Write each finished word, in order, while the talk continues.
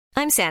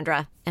I'm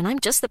Sandra, and I'm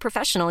just the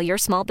professional your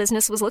small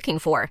business was looking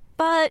for.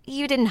 But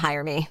you didn't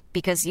hire me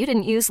because you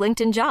didn't use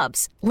LinkedIn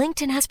Jobs.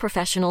 LinkedIn has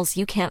professionals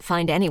you can't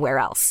find anywhere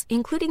else,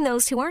 including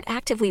those who aren't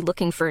actively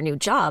looking for a new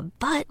job,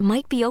 but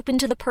might be open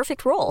to the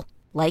perfect role,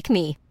 like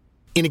me.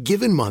 In a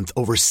given month,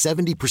 over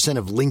 70%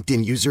 of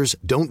LinkedIn users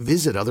don't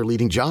visit other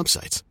leading job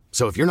sites.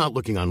 So if you're not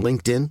looking on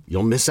LinkedIn,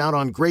 you'll miss out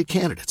on great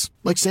candidates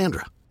like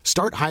Sandra.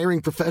 Start hiring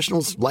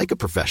professionals like a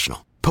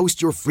professional.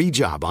 Post your free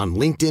job on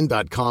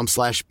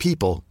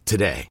linkedin.com/people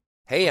today.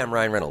 Hey, I'm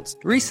Ryan Reynolds.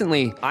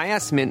 Recently, I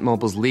asked Mint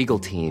Mobile's legal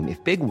team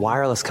if big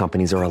wireless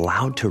companies are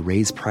allowed to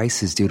raise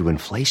prices due to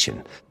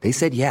inflation. They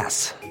said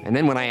yes. And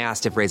then when I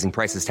asked if raising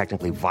prices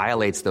technically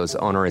violates those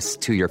onerous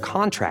two-year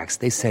contracts,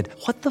 they said,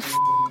 "What the f***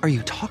 are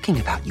you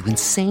talking about, you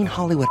insane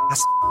Hollywood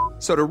ass?"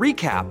 So to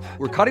recap,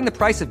 we're cutting the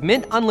price of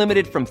Mint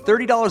Unlimited from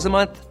 $30 a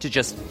month to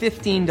just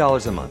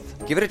 $15 a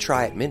month. Give it a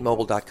try at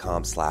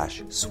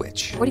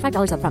mintmobile.com/switch.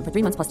 $45 up front for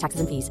 3 months plus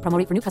taxes and fees. Promo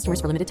rate for new customers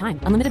for limited time.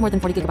 Unlimited more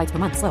than 40 gigabytes per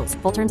month. Slows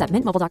full terms at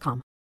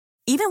mintmobile.com.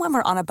 Even when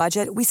we're on a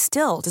budget, we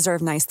still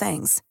deserve nice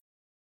things.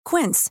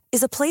 Quince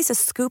is a place to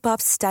scoop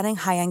up stunning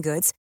high-end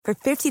goods for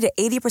 50 to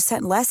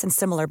 80% less than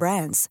similar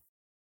brands.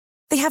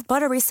 They have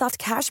buttery soft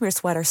cashmere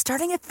sweaters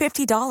starting at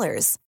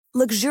 $50,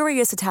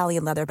 luxurious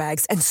Italian leather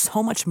bags, and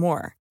so much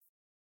more.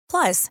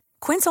 Plus,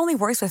 Quince only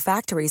works with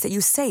factories that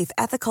use safe,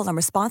 ethical, and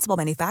responsible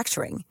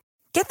manufacturing.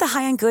 Get the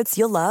high-end goods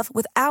you'll love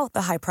without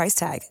the high price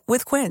tag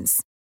with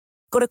Quince.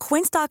 Go to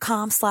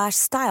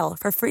quince.com/style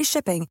for free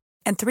shipping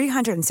and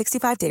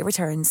 365-day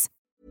returns.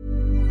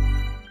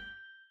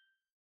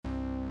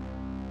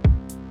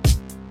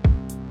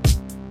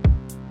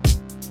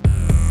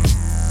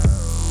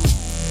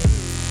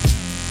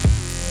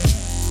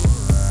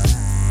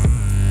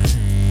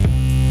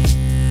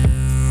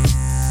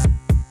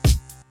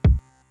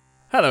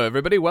 Hello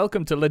everybody,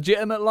 welcome to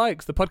Legitimate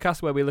Likes, the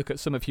podcast where we look at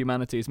some of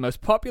humanity's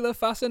most popular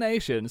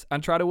fascinations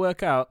and try to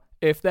work out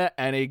if they're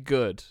any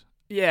good.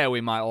 Yeah,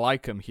 we might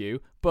like them,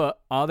 Hugh,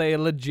 but are they a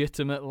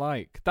legitimate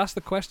like? That's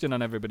the question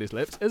on everybody's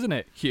lips, isn't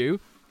it,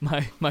 Hugh,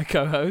 my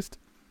co-host?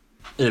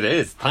 It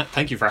is.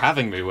 Thank you for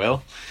having me,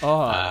 Will.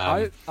 Oh,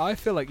 I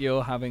feel like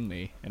you're having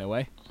me, in a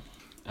way.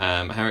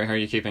 How are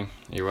you keeping?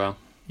 Are you well?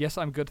 Yes,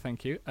 I'm good,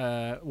 thank you.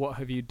 What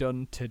have you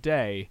done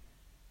today,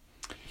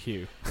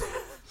 Hugh?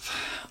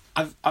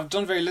 I've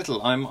done very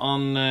little. I'm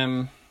on.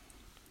 I'm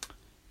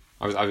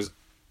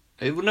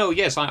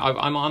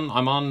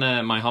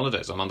on my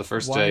holidays. I'm on the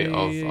first day of Why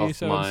are you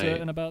so my.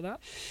 uncertain about that?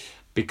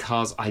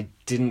 Because I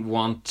didn't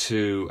want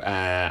to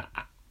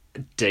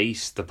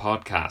date the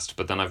podcast,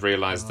 but then I've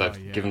realised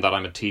that given that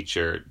I'm a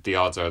teacher, the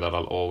odds are that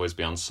I'll always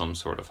be on some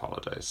sort of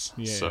holidays.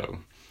 Yeah. So,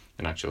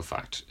 in actual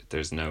fact,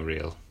 there's no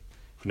real.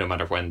 No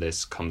matter when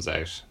this comes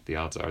out, the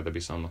odds are there'll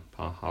be some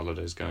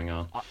holidays going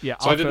on. So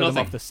I did throw nothing.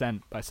 them off the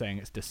scent by saying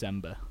it's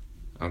December.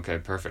 Okay,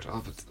 perfect.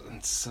 Oh, but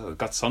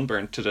got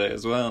sunburned today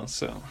as well,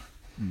 so...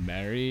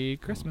 Merry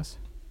Christmas.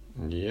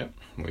 Yep.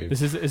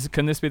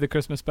 Can this be the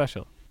Christmas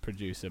special?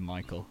 Producer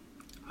Michael.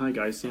 Hi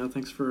guys,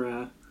 thanks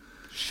for...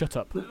 Shut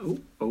up.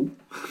 Oh.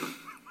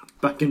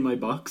 Back in my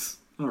box.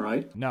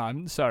 Alright. No,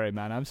 I'm sorry,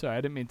 man. I'm sorry.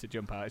 I didn't mean to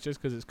jump out. It's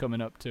just because it's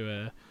coming up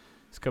to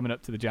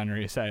the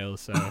January sales,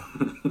 so...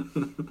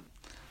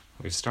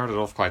 We've started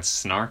off quite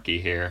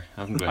snarky here,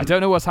 haven't we? I don't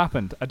know what's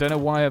happened. I don't know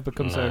why I've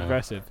become so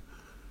aggressive.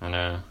 I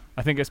know.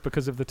 I think it's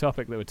because of the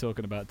topic that we're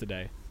talking about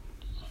today.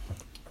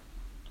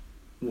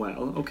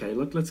 Well, okay,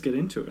 let's get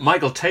into it.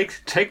 Michael,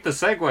 take the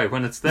segue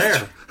when it's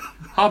there.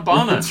 Hop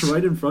on it. It's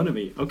right in front of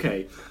me.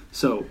 Okay,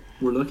 so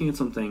we're looking at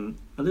something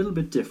a little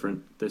bit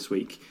different this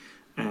week.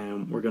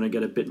 We're going to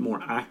get a bit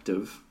more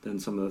active than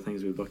some of the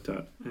things we've looked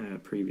at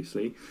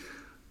previously.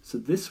 So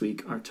this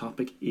week our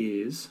topic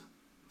is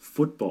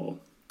football.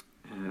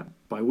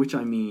 By which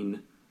I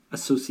mean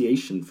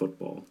association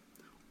football,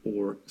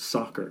 or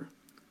soccer,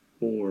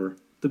 or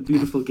the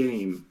beautiful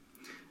game.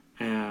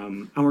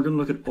 And we're going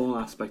to look at all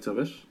aspects of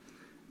it,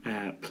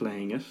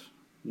 playing it,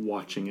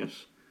 watching it,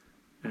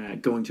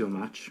 going to a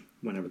match,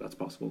 whenever that's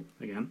possible,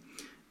 again.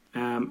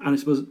 And I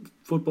suppose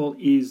football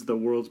is the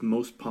world's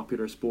most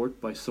popular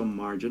sport by some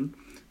margin,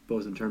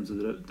 both in terms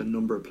of the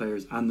number of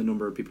players and the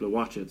number of people who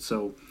watch it.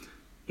 So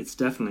it's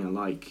definitely a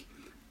like.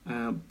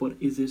 But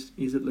is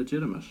it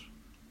legitimate?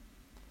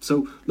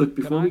 So, look,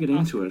 before we get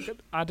into it...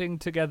 Adding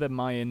together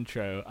my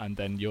intro and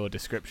then your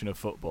description of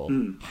football,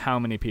 how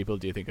many people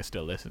do you think are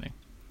still listening?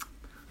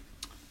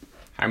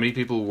 How many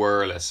people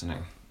were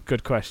listening?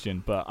 Good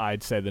question, but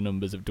I'd say the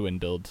numbers have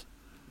dwindled.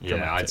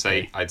 Yeah, I'd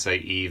say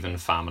even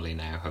family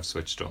now have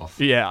switched off.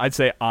 Yeah, I'd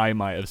say I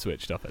might have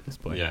switched off at this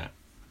point. Yeah.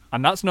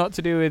 And that's not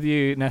to do with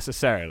you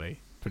necessarily,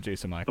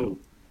 producer Michael.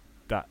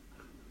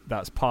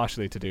 That's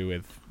partially to do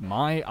with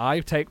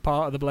I take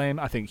part of the blame.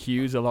 I think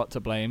Hugh's a lot to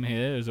blame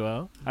here as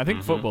well. I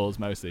think football's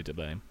mostly to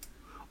blame.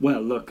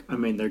 Well, look, I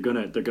mean, they're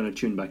gonna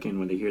tune back in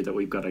when they hear that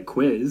we've got a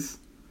quiz.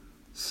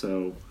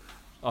 So.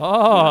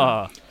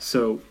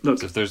 So look.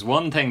 So if there's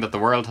one thing that the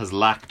world has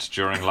lacked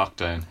during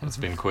lockdown, it's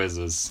been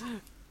quizzes.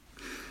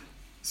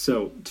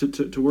 So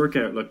to work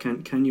out, look,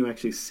 can you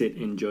actually sit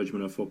in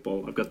judgment of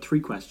football? I've got 3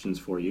 questions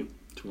for you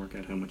to work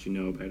out how much you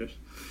know about it.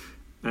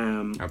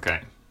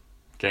 Okay.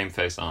 Game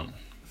face on.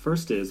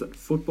 First is that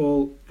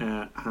football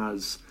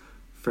has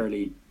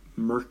fairly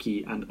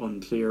murky and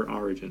unclear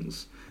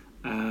origins.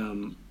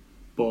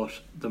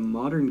 But the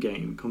modern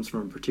game comes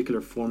from a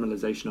particular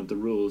formalisation of the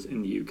rules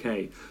in the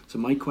UK. So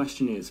my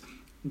question is,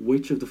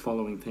 which of the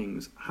following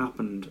things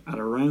happened at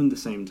around the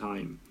same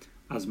time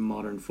as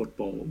modern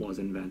football was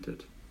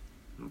invented?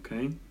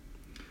 Okay.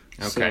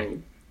 So,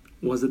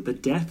 was it the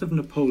death of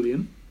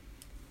Napoleon?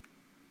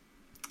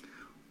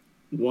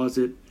 Was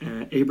it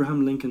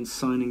Abraham Lincoln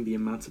signing the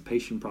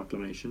Emancipation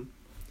Proclamation?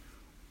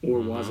 Or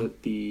was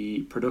it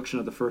the production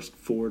of the first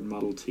Ford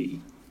Model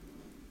T?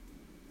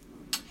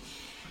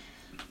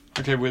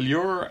 Okay, well,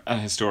 you're a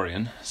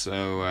historian,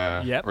 so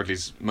Yep. or at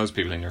least most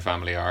people in your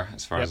family are,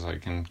 as far as I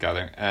can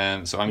gather.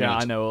 So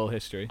I know all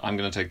history. I'm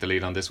going to take the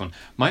lead on this one.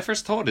 My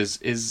first thought is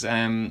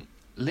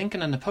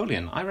Lincoln and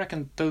Napoleon. I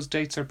reckon those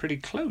dates are pretty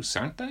close,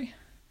 aren't they?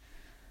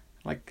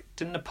 Like,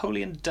 did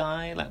Napoleon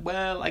die?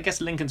 Well, I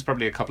guess Lincoln's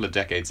probably a couple of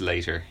decades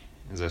later.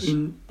 Is it?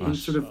 In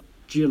sort of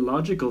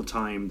geological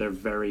time, they're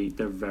very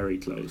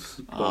close.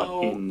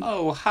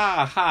 But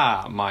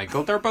ha,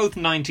 Michael. They're both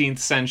 19th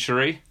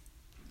century.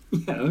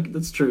 Yeah, okay,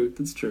 that's true.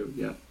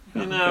 Yeah.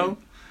 You know.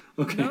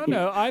 Okay.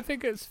 No, I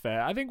think it's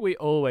fair. I think we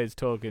always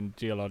talk in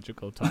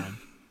geological time.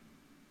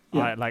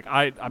 Yeah.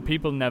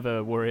 People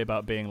never worry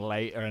about being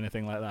late or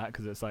anything like that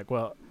because it's like,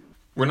 well,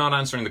 We're not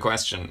answering the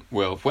question,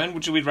 Will. When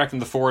would we reckon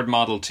the Ford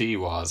Model T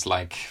was?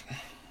 Like,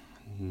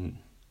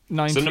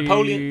 90... so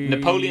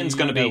Napoleon's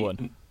going to be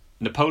one.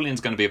 Napoleon's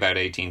going to be about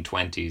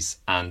 1820s,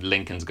 and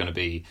Lincoln's going to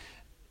be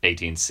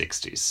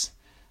 1860s.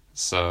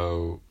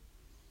 So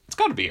it's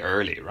got to be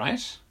early,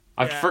 right?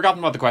 I've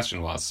forgotten what the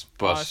question was,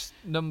 but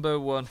number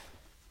one.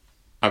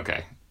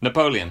 Okay,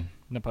 Napoleon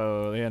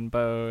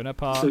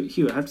Bonaparte. So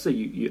Hugh, I have to say,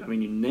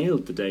 you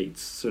nailed the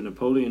dates. So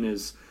Napoleon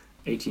is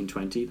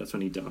 1820. That's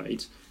when he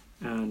died.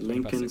 And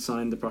Lincoln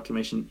signed the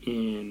proclamation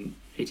in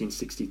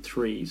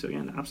 1863. So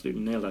again,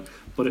 absolutely nailed that.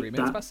 But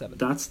that's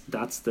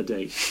the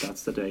date.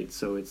 That's the date.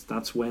 So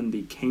that's when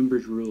the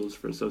Cambridge Rules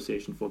for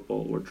Association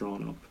Football were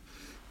drawn up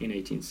in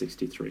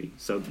 1863.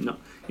 So no,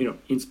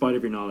 in spite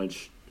of your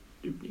knowledge,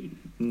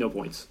 no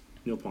points.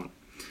 No point.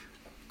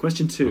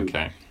 Question 2.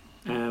 Okay.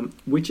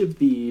 Which of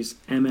these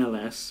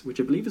MLS, which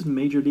I believe is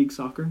Major League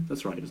Soccer,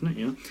 that's right, isn't it?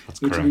 Yeah. That's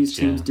which correct, of these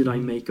teams did I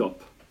make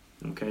up?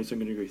 Okay, so I'm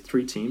going to give you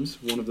 3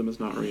 teams. One of them is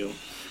not real.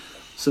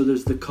 So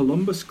there's the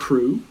Columbus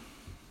Crew,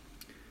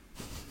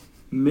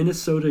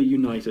 Minnesota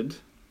United,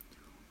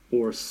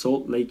 or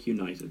Salt Lake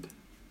United.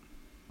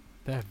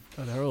 They're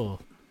all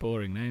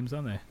boring names,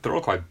 aren't they? They're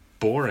all quite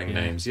boring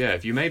names, yeah.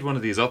 If you made one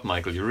of these up,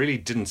 Michael, you really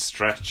didn't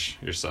stretch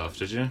yourself,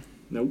 did you?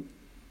 Nope.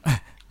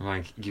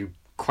 Like, you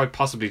quite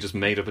possibly just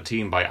made up a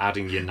team by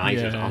adding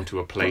United onto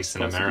a place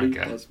in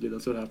America. Possibly,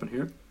 that's what happened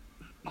here.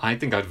 I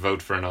think I'd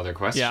vote for another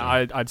question.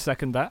 Yeah, I'd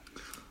second that.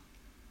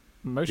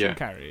 Motion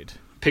carried.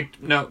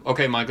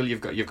 Okay, Michael,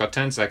 you've got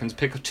 10 seconds.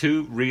 Pick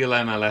 2 real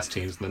MLS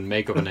teams and then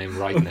make up a name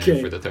now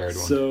for the third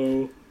one.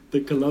 So,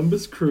 the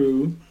Columbus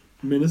Crew,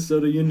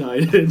 Minnesota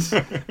United,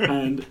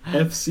 and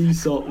FC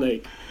Salt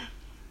Lake.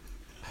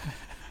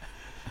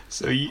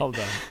 So Hold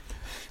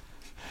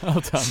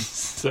on.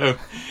 So,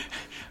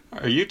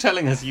 are you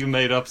telling us you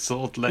made up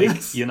Salt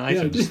Lake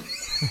United? Yeah,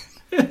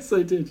 yes,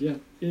 I did. Yeah.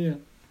 Yeah,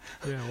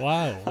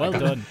 wow. Well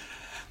done.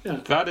 Yeah.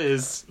 That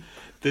is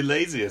the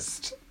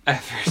laziest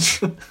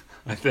effort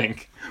I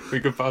think we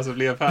could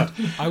possibly have had.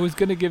 I was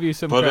going to give you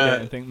some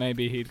credit and think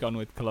maybe he'd gone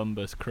with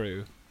Columbus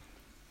Crew.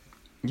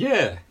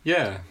 Yeah,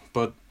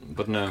 but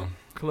no.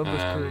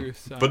 Columbus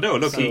Crew. But no,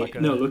 look, the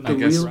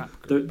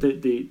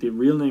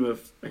real name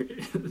of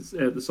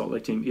the Salt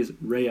Lake team is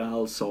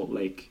Real Salt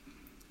Lake.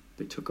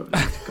 They took on.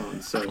 But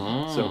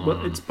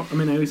it's. I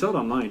mean, I saw it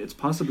online. It's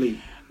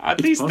possibly. At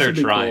least they're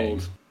trying.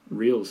 Called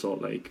Real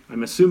Salt Lake.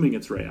 I'm assuming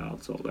it's Real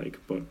Salt Lake,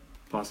 but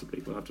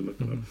possibly we'll have to look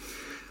that up.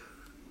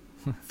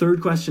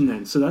 Third question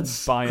then. So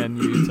that's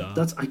Bayern, Utah.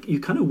 You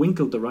kind of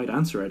winkled the right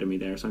answer out of me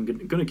there, so I'm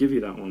going to give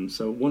you that one.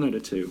 So 1 out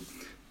of 2.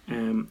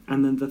 And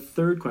then the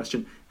third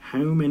question: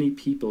 how many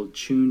people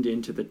tuned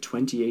into the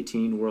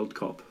 2018 World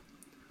Cup?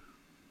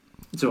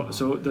 So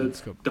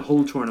the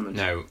whole tournament.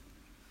 No.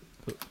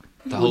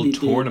 The whole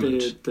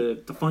tournament.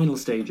 The final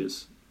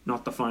stages,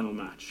 not the final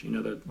match.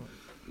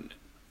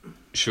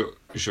 Sure.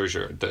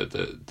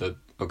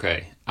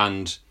 Okay.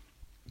 And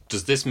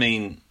does this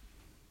mean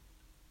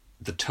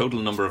the total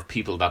number of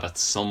people that at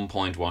some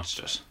point watched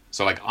it?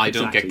 So, like, I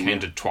don't get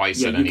counted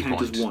twice at any point. Yeah, you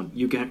count as one.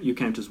 You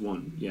count as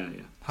one. Yeah.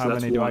 How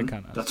many do I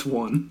count as? That's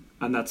 1,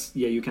 and that's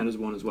you count as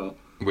 1 as well.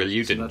 Well,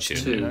 you didn't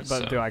choose it.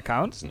 But do I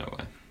count? There's no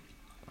way.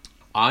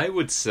 I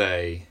would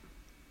say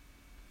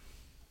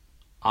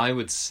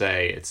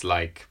it's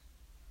like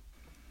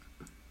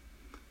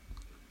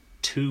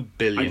 2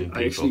 billion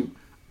people.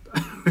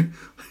 I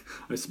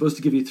was supposed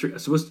to give you 3.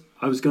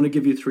 I was going to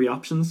give you 3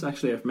 options.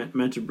 Actually, I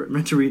meant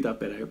to read that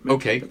bit out.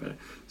 Okay.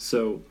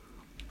 So,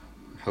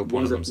 hope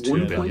one of them's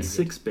 2 billion.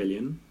 1.6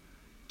 billion,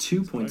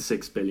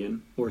 2.6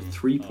 billion, or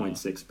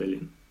 3.6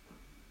 billion?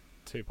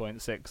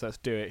 2.6. Let's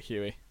do it,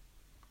 Huey.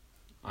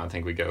 I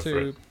think we go for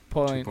it.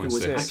 2.6. It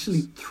was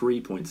actually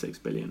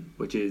 3.6 billion,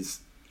 which is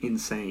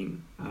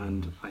insane,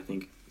 and I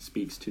think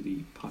speaks to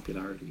the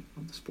popularity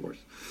of the sport.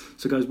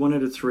 So guys, 1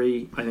 out of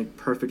 3, I think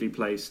perfectly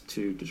placed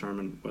to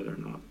determine whether or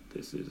not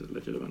this is a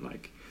legitimate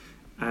like.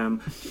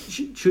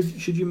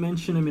 Should you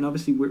mention, I mean,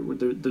 obviously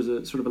there's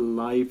a sort of a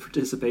live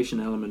participation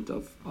element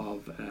of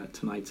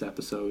tonight's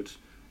episode.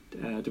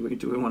 Do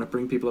we want to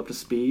bring people up to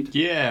speed?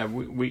 Yeah,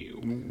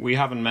 we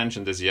haven't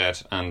mentioned this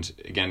yet, and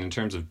again, in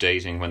terms of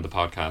dating when the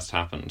podcast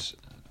happened,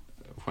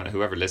 when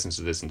whoever listens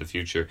to this in the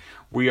future,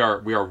 we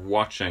are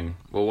watching.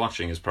 Well,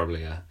 watching is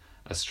probably a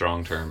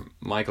strong term.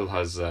 Michael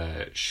has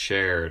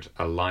shared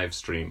a live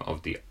stream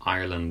of the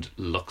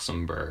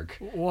Ireland-Luxembourg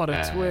what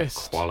a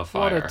twist qualifier.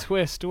 What a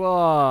twist.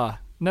 Wow.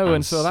 No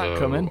one saw that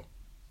coming.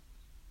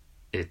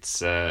 It's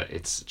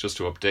just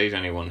to update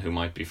anyone who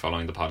might be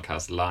following the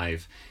podcast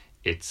live,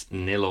 it's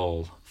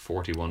 0-0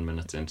 41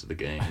 minutes into the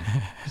game.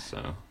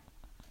 So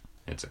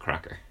it's a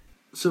cracker.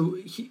 So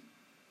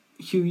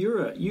Hugh,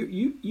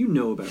 you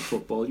know about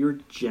football. You're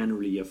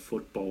generally a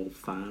football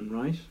fan,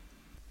 right?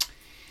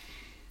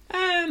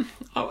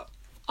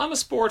 I'm a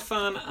sport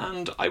fan,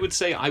 and I would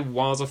say I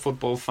was a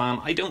football fan.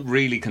 I don't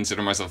really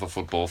consider myself a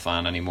football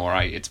fan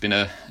anymore.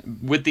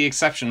 With the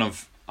exception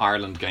of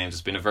Ireland games,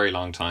 it's been a very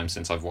long time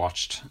since I've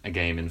watched a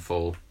game in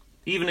full,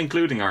 even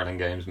including Ireland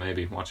games,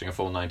 maybe watching a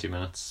full 90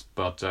 minutes.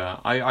 But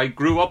I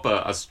grew up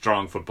a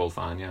strong football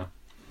fan, yeah.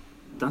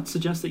 That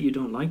suggests that you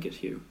don't like it,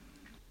 Hugh.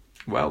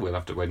 Well, we'll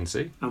have to wait and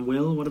see. And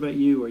Will, what about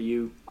you? Are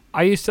you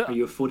a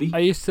footy? I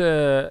used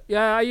to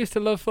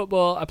love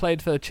football. I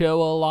played for the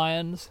Chilwell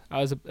Lions.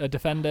 I was a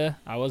defender.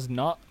 I was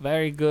not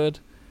very good,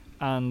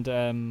 and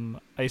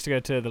I used to go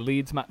to the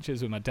Leeds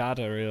matches with my dad.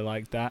 I really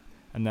liked that,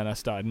 and then I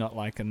started not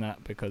liking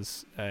that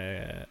because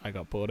I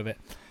got bored of it.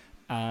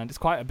 And it's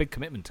quite a big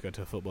commitment to go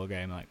to a football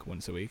game like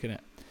once a week, isn't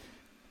it?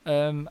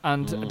 And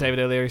David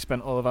O'Leary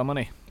spent all of our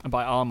money. And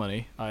by our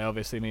money, I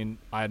obviously mean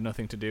I had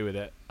nothing to do with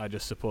it. I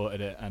just supported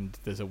it, and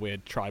there's a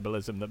weird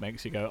tribalism that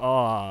makes you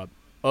go,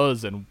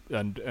 us and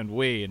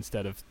we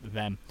instead of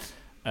them.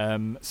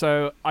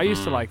 So I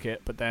used to like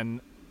it, but then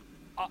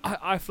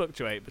I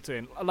fluctuate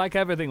between, like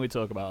everything we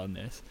talk about on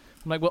this.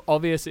 I'm like, well,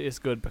 obviously it's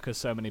good because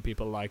so many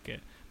people like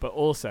it, but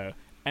also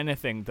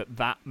anything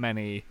that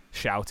many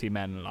shouty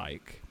men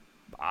like,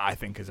 I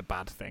think is a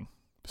bad thing.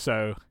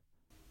 So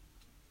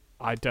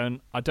I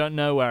don't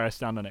know where I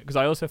stand on it, because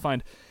I also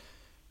find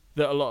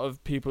that a lot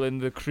of people in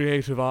the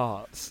creative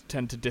arts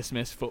tend to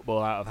dismiss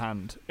football out of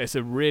hand. It's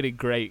a really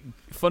great...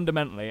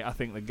 Fundamentally, I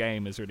think the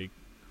game is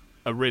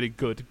a really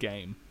good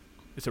game.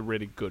 It's a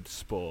really good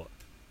sport.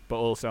 But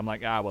also I'm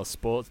like,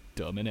 sport's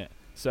dumb, innit?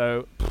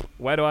 So,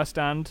 where do I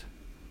stand?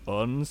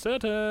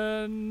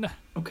 Uncertain.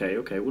 Okay.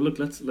 Well, look,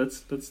 let's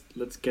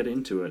get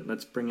into it.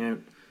 Let's bring out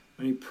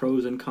any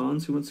pros and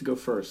cons. Who wants to go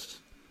first?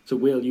 So,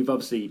 Will, you've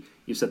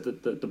set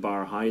the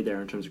bar high there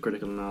in terms of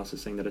critical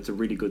analysis, saying that it's a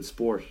really good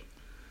sport.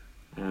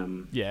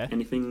 Yeah.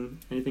 Anything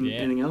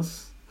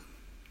else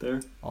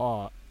there?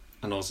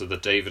 And also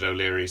that David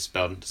O'Leary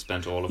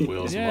spent all of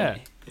Will's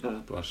money.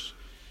 Yeah. But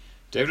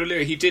David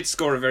O'Leary, he did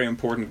score a very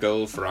important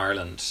goal for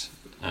Ireland,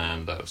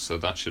 though, so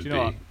that should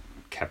be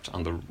kept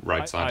on the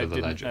right side of the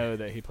ledger. I didn't know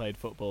that he played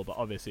football, but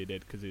obviously he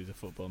did because he was a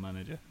football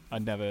manager.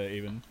 I'd never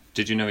even...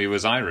 Did you know he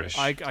was Irish?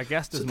 I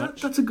guessed as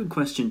much. That's a good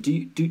question.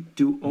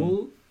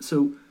 Do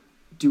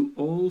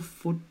all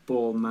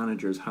football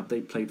managers, have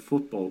they played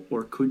football,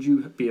 or could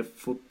you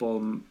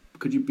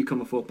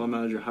become a football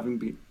manager having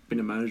been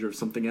a manager of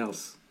something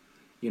else?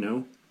 You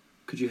know,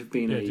 could you have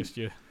been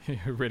you're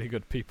a really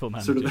good people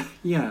manager? Sort of,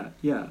 yeah,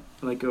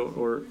 like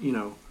or you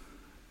know,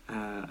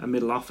 a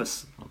middle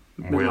office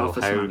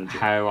manager.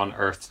 How on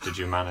earth did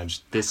you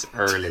manage this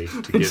early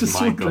to give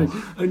Michael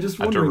a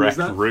direct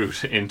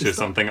route into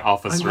something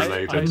office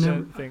related? I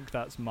don't think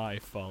that's my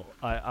fault.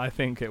 I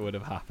think it would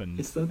have happened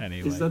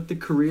anyway. Is that the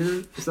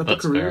career? Is that the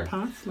career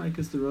path? Like,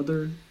 is there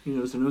other? You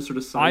know, is there no sort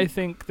of side? I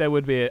think there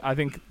would be. I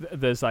think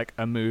there's like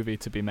a movie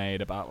to be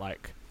made about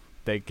like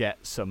they get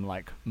some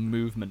like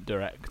movement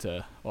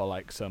director or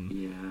like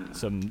some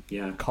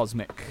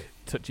cosmic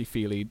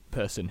touchy-feely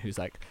person who's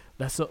like,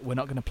 we're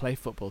not going to play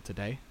football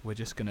today. We're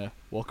just going to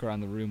walk around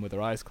the room with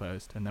our eyes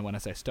closed, and then when I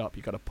say stop,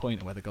 you got to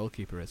point where the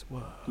goalkeeper is.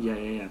 Whoa.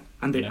 Yeah.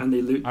 And they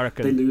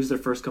lose their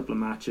first couple of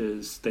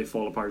matches. They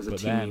fall apart as a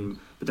team,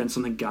 but then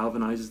something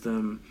galvanizes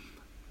them.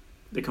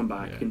 They come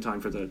back in time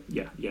for the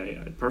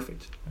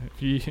perfect.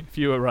 If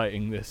you were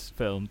writing this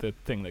film, the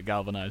thing that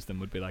galvanized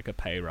them would be like a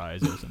pay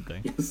rise or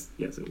something.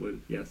 yes, it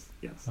would. Yes.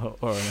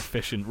 Or an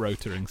efficient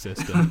rotoring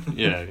system.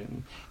 Yeah.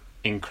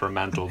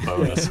 Incremental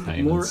bonus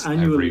payments more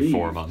annual every leave.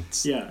 4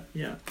 months. Yeah.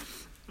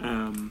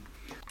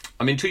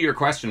 I mean, to your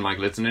question,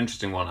 Michael, it's an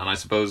interesting one, and I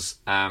suppose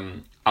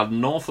an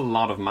awful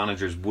lot of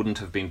managers wouldn't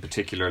have been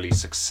particularly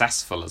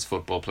successful as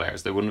football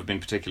players. They wouldn't have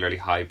been particularly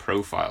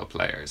high-profile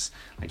players.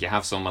 Like, you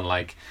have someone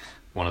like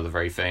one of the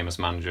very famous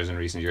managers in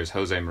recent years,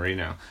 Jose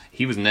Mourinho.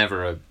 He was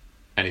never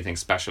anything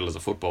special as a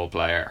football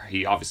player.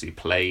 He obviously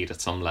played at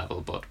some level,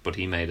 but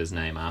he made his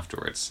name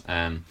afterwards.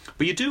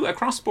 But you do,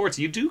 across sports,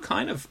 you do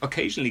kind of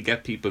occasionally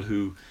get people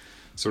who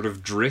sort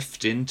of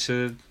drift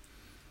into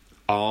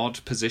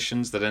odd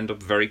positions that end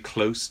up very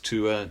close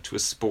to a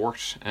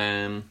sport,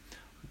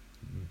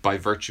 by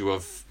virtue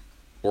of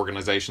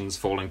organisations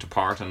falling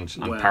apart and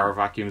power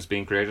vacuums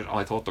being created.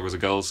 I thought there was a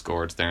goal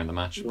scored there in the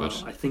match. Well,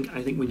 but I think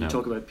when you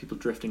talk about people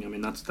drifting, I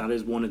mean that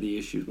is one of the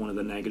issues, one of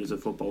the negatives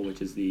of football,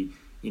 which is the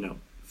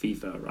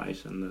FIFA,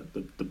 right, and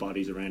the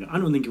bodies around it. I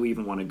don't think we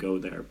even want to go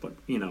there, but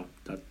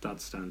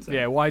that stands out.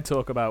 Yeah, why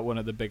talk about one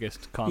of the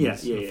biggest cons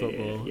of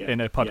football in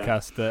a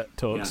podcast that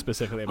talks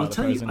specifically about the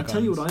pros and cons? I'll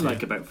tell you what I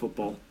like about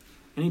football.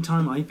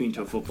 Anytime I've been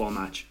to a football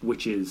match,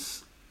 which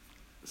is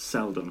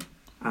seldom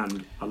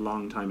and a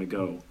long time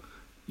ago,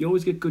 you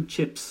always get good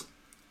chips.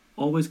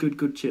 Always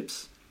good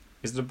chips.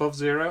 Is it above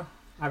 0?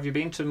 Have you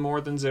been to more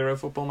than 0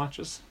 football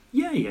matches?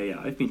 Yeah.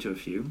 I've been to a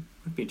few.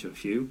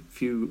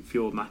 Few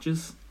old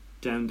matches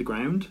down the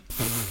ground.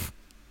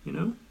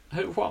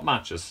 What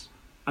matches?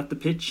 At the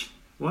pitch.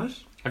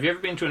 What? Have you ever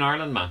been to an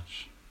Ireland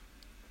match?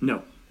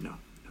 No.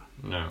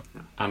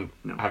 And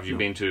have you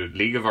been to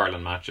League of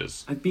Ireland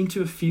matches? I've been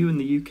to a few in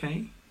the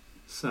UK.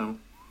 So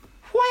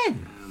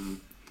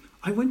when?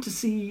 I went to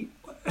see.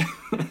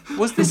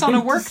 Was this on a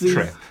work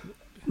trip?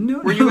 No.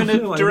 Were you in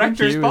a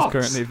director's box? Hugh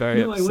is currently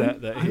very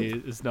upset that he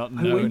is not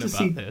known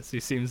about this. He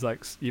seems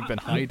like you've been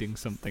hiding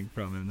something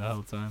from him the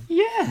whole time.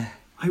 Yeah.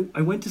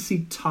 I went to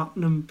see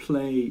Tottenham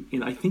play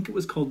in, I think it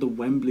was called the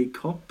Wembley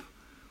Cup,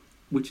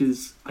 which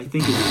is, I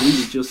think it's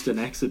really just an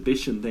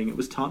exhibition thing. It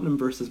was Tottenham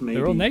versus maybe...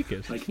 They're all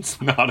naked. It's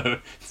not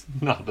a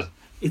thing.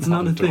 It's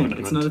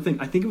not a thing.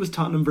 I think it was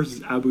Tottenham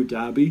versus Abu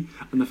Dhabi,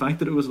 and the fact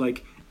that it was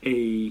like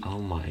a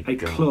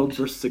club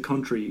versus a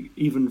country,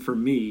 even for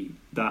me,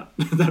 that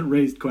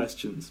raised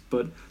questions.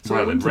 But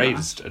it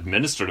raised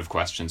administrative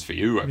questions for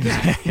you.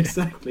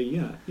 Exactly.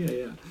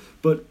 Yeah.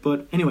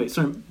 But anyway,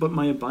 sorry. But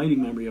my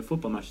abiding memory of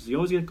football matches, you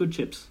always get good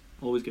chips.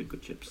 Always get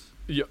good chips.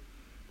 Yeah,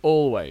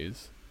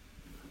 always.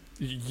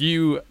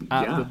 You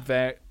at the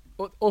very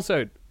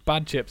also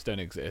bad chips don't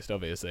exist,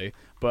 obviously,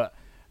 but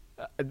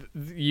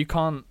you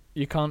can't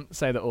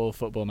say that all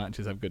football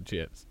matches have good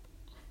chips.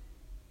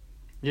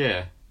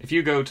 Yeah, if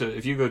you go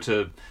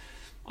to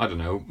I don't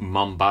know,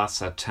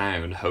 Mombasa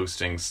town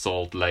hosting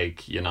Salt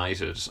Lake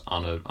United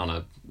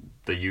on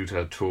the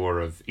Utah tour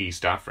of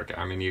East Africa,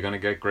 I mean, you're going to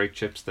get great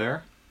chips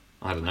there.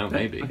 I don't know,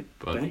 maybe.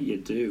 I bet you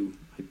do.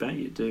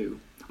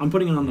 I'm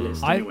putting it on the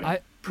list anyway.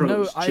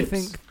 I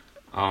think.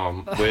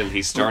 Will,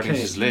 he's starting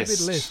his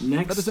list.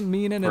 Next, that doesn't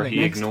mean anything. Where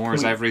he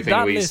ignores everything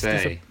that we list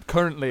say. Is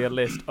currently a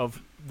list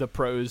of the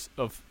pros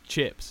of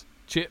chips.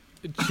 Chips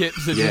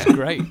are just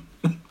great.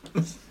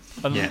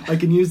 I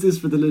can use this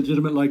for the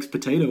Legitimate Likes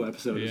potato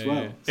episode as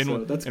well.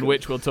 In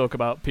which we'll talk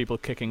about people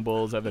kicking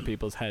balls over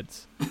people's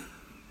heads.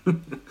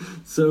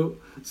 So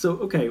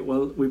okay,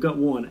 well, we've got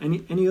one.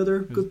 Any other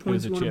good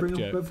points you want to bring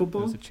up about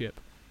football? It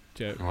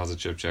was a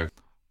chip joke.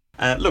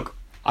 Look,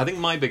 I think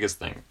my biggest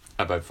thing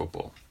about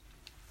football,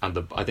 and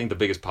I think the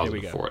biggest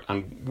positive for it,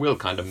 and Will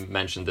kind of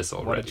mentioned this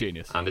already. What a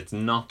genius. And it's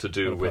not to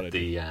do with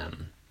the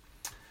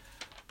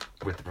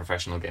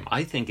professional game.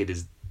 I think it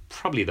is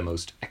probably the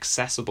most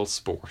accessible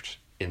sport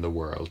in the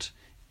world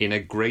in a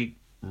great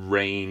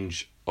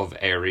range of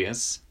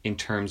areas, in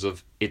terms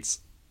of it's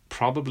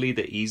probably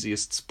the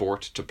easiest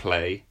sport to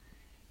play,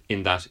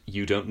 in that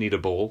you don't need a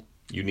ball.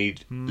 You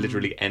need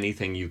literally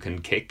anything you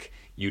can kick.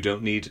 You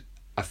don't need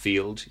a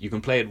field. You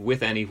can play it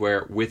with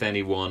anywhere, with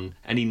anyone,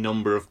 any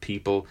number of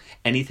people.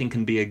 Anything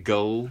can be a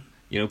goal.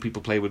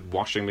 People play with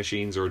washing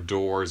machines or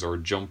doors or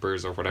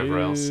jumpers or whatever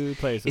else.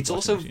 Plays with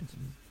washing machines?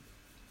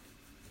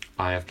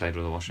 I have played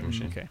with a washing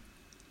machine. Okay.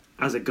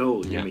 As a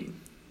goal, you mean?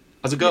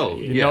 As a goal,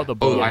 yeah. Not the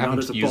ball. I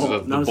haven't used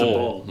it as the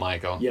ball,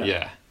 Michael.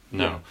 Yeah.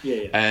 No.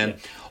 Yeah.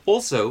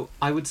 Also,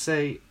 I would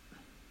say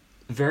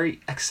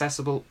very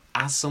accessible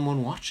as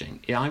someone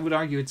watching. Yeah, I would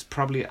argue it's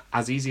probably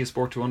as easy a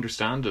sport to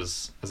understand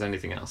as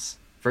anything else.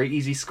 Very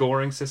easy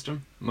scoring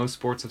system. Most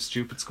sports have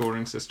stupid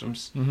scoring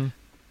systems. Mm-hmm.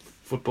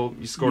 Football,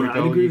 you score a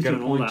goal, you get a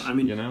point. I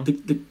mean,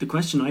 the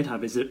question I'd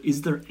have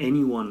is there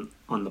anyone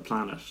on the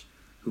planet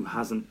who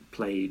hasn't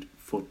played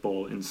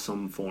football in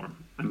some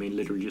form? I mean,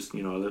 literally just, a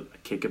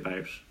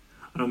kickabout.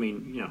 I don't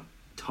mean,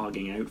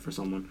 togging out for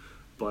someone,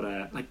 but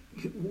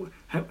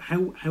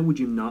how would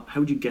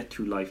you get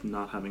through life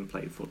not having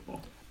played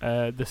football?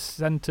 The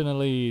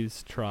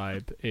Sentinelese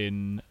tribe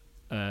in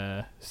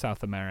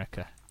South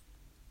America.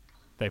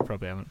 They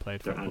probably haven't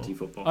played football. They're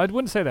anti-football. I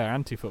wouldn't say they're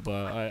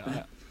anti-football.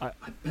 I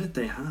bet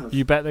they have.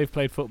 You bet they've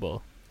played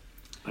football?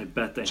 I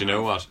bet they have. Do you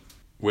know what?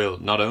 Will,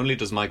 not only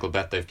does Michael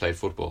bet they've played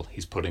football,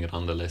 he's putting it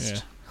on the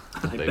list.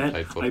 Yeah.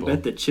 I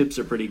bet the chips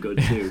are pretty good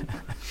too.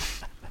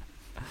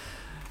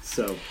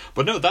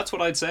 But no, that's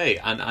what I'd say,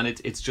 and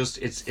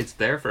it's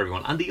there for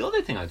everyone. And the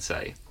other thing I'd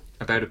say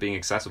about it being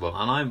accessible,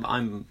 and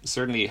I'm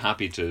certainly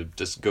happy to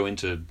just go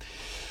into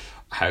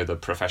how the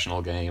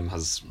professional game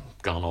has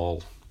gone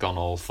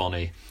all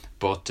funny,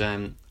 but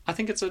I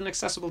think it's an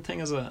accessible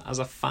thing as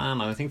a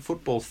fan, and I think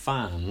football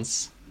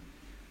fans,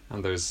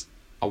 and there's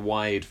a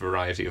wide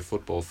variety of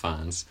football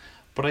fans,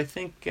 but I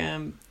think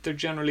they're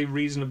generally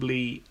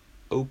reasonably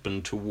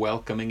open to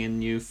welcoming in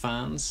new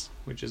fans,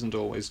 which isn't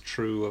always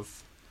true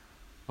of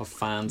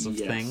fans of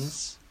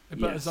things.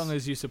 But as long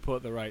as you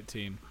support the right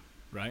team,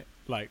 right?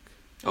 Like,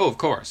 oh, of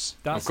course.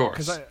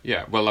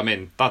 Yeah, well, I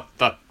mean, that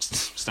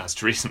stands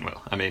to reason,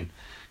 Will. I mean,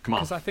 come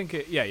on. Because I think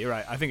you're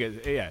right. I think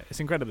it's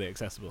incredibly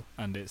accessible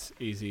and it's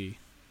easy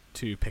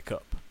to pick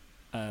up,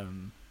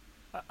 and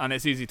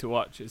it's easy to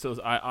watch. It's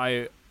also,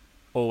 I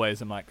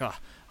always am like, I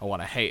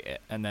want to hate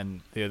it. And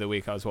then the other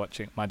week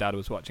my dad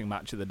was watching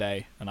Match of the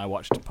Day, and I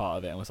watched part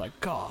of it and was like,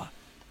 God,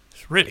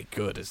 it's really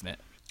good, isn't it?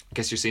 I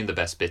guess you're seeing the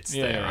best bits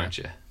there, aren't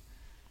you?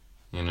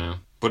 You know,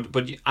 but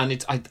and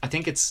it's I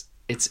think it's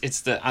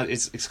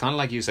kind of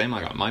like you say,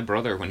 my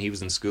brother, when he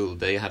was in school,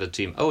 they had a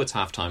team. Oh, it's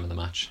halftime of the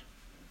match.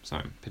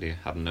 Sorry, pity I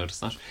hadn't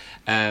noticed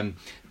that.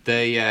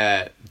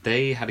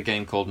 They had a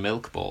game called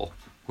Milk Ball,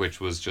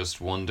 which was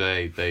just one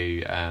day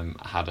they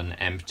had an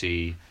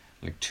empty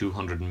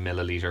 200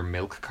 milliliter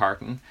milk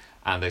carton,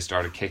 and they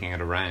started kicking it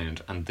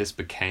around, and this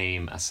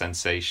became a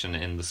sensation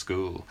in the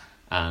school.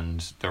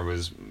 And there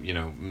was,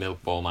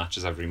 milk ball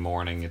matches every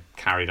morning. It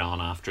carried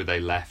on after they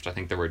left. I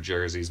think there were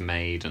jerseys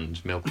made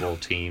and milk ball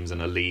teams and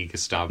a league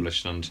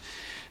established. And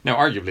now,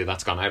 arguably,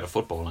 that's gone out of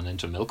football and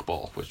into milk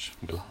ball, which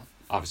will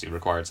obviously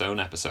require its own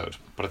episode.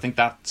 But I think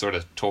that sort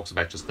of talks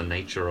about just the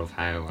nature of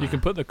how... you can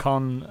put the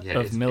con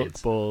of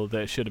milk ball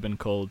that should have been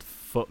called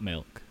foot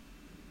milk,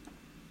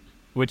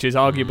 which is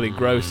arguably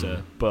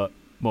grosser, but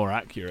more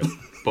accurate.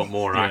 But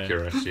more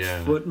accurate,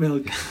 yeah. Foot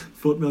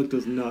milk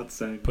does not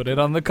sound... Put it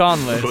on the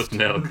con list. Foot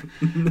milk.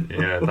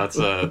 Yeah, that's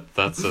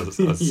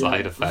a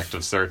side effect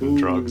of certain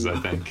drugs, I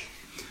think.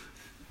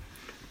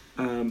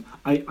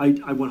 I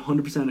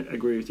 100%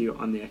 agree with you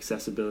on the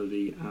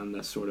accessibility and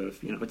the sort of,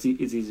 it's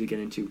easy to get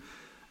into.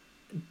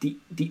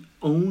 The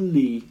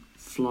only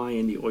fly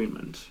in the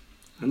ointment,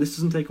 and this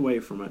doesn't take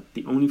away from it,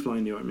 the only fly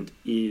in the ointment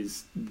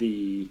is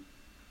the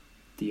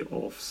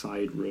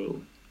offside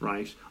rule.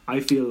 Right,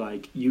 I feel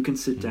like you can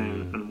sit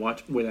down and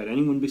watch without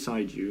anyone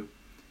beside you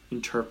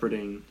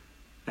interpreting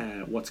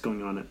what's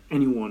going on.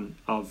 Anyone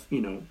of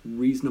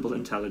reasonable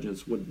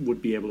intelligence would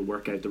be able to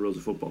work out the rules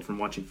of football from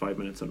watching 5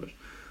 minutes of it.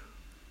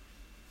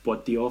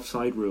 But the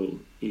offside rule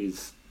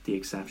is the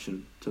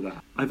exception to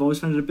that. I've always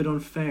found it a bit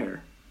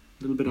unfair.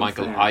 A little bit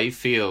Michael, unfair. I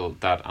feel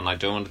that, and I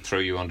don't want to throw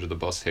you under the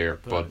bus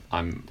here, but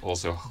I'm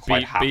also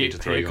quite happy to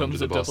throw you under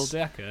the bus.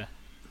 Double-decker.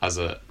 As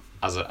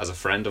a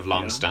friend of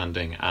long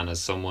standing and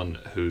as someone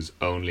whose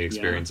only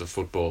experience of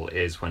football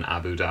is when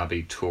Abu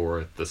Dhabi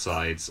tore the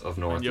sides of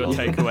North London.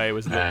 Your takeaway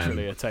was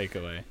literally a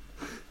takeaway.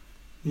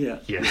 Yeah.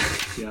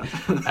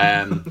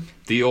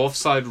 The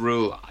offside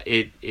rule,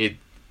 it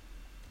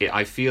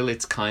I feel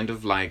it's kind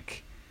of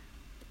like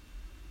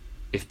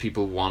if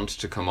people want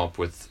to come up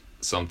with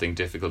something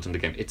difficult in the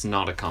game, it's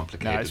not a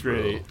complicated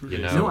rule.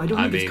 No, I don't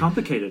think it's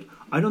complicated.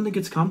 I don't think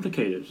it's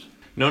complicated.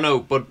 No,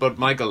 but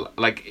Michael,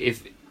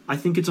 if I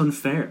think it's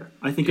unfair.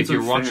 I think it's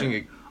unfair.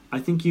 Watching I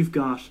think you've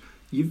got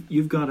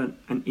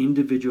an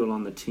individual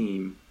on the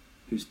team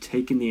who's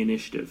taken the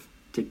initiative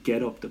to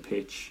get up the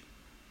pitch,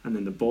 and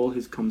then the ball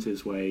comes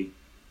his way,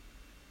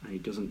 and he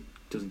doesn't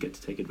get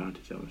to take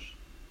advantage of it.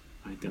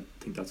 I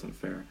think that's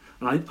unfair.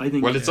 And I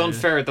think it's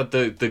unfair that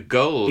the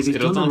goals.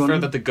 It's unfair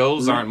that the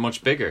goals aren't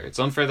much bigger. It's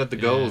unfair that the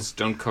goals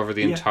don't cover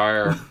the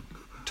entire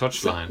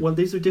touchline. Well,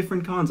 these are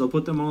different cons. I'll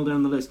put them all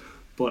down the list.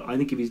 But I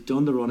think if he's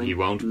done the running, he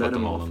won't put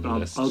them all on the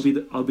list. I'll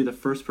be the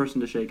first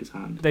person to shake his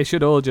hand. They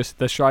should all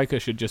the striker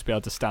should just be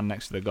able to stand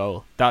next to the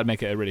goal. That'd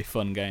make it a really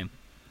fun game.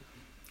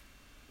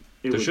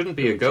 There shouldn't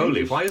be a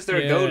goalie. Why is there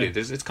a goalie?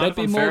 It's kind of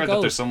unfair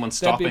that there's someone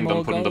stopping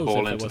them putting the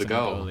ball into the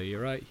goal.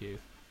 You're right, Hugh.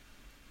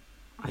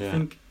 I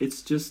think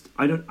it's just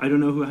I don't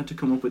know who had to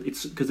come up with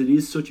it's because it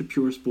is such a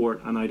pure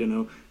sport, and I don't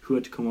know who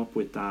had to come up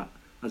with that,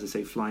 as I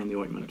say, fly in the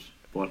ointment.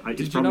 But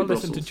did you not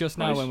listen to just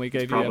now when we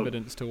gave you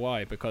evidence to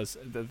why? Because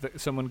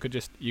someone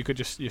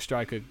your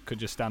striker could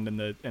just stand in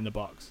the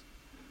box.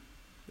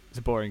 It's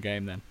a boring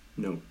game then.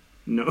 No.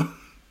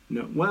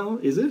 Well,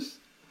 is it?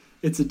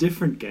 It's a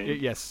different game.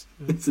 Yes,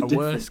 it's a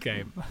worse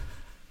game.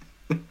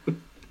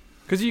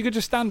 Because you could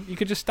just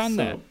stand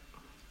there.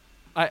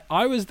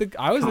 I was the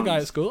guy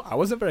at school. I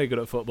wasn't very good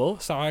at football,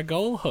 so I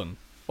goal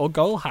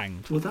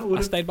hanged. Well,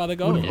 I stayed by the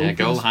goal. Yeah,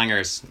 goal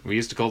hangers. We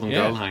used to call them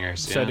goal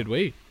hangers. So did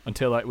we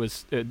until it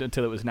was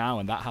now,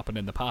 and that happened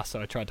in the past.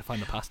 So I tried to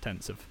find the past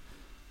tense of.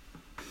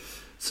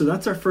 So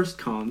that's our first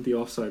con, the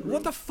offside rule.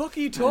 What the fuck are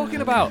you talking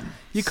about?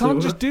 You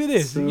can't just do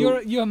this.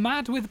 You're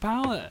mad with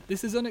power.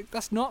 This is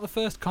that's not the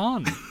first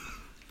con.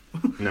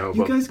 No,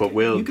 but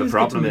Will, the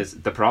problem is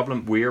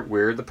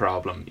we're the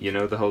problem. You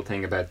know the whole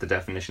thing about the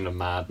definition of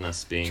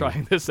madness being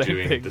doing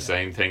the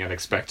same thing and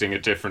expecting a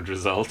different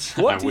result.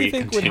 What and do you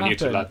think would happen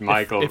to let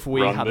Michael if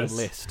we had this? A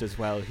list as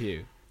well,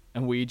 Hugh,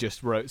 and we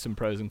just wrote some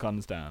pros and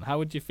cons down? How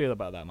would you feel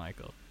about that,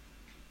 Michael?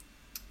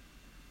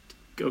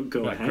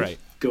 Go ahead. Great.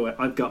 Go ahead.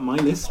 I've got my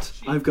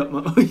list. I've got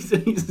my. He's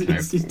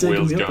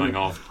Will's going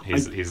off.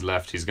 He's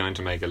left. He's going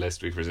to make a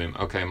list, we presume.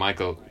 Okay,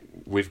 Michael.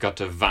 We've got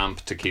to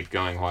vamp to keep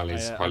going while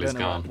he's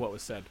gone. What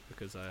was said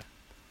because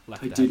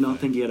left. I did not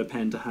think he had a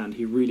pen to hand.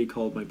 He really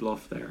called my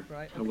bluff there.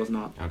 Right, I was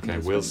not. Okay,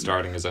 Will's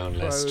starting his own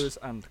list. Pros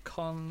and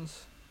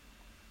cons.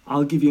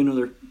 I'll give you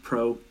another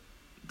pro.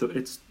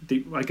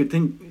 I could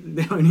think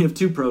they only have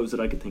 2 pros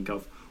that I could think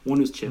of.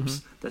 One is chips.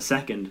 Mm-hmm. The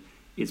second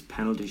is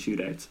penalty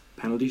shootouts.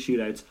 Penalty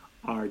shootouts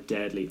are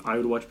deadly. I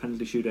would watch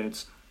penalty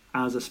shootouts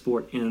as a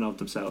sport in and of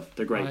themselves.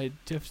 They're great. I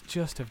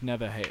just have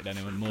never hated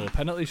anyone more.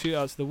 Penalty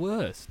shootouts are the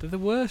worst. They're the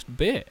worst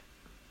bit.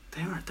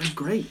 They are. They're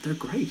great. They're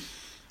great.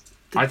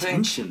 I think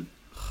tension.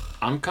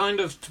 I'm kind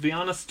of, to be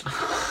honest,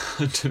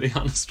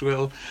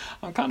 Will,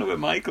 I'm kind of with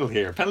Michael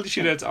here. Penalty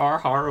shootouts are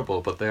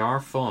horrible, but they are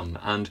fun.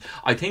 And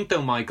I think,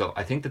 though, Michael,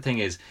 I think the thing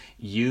is,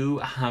 you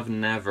have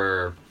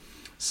never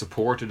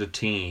supported a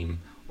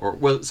team,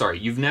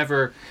 you've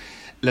never,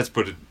 let's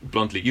put it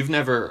bluntly, you've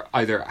never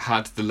either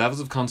had the levels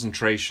of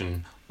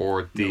concentration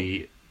or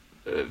the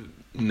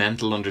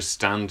mental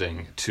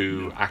understanding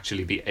to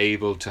actually be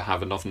able to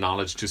have enough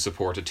knowledge to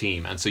support a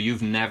team, and so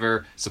you've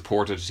never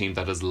supported a team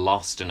that has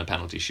lost in a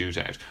penalty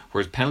shootout.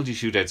 Whereas penalty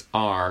shootouts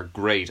are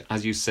great,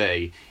 as you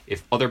say,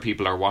 if other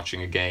people are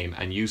watching a game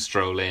and you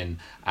stroll in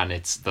and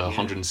it's the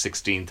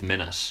 116th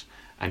minute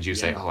and you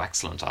say, oh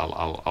excellent,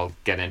 I'll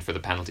get in for the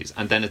penalties,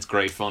 and then it's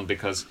great fun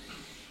because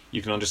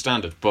you can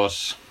understand it.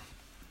 But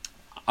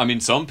I mean,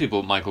 some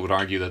people, Michael, would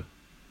argue that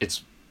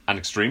it's an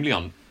extremely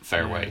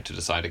unfair way to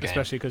decide a game.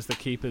 Especially because the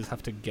keepers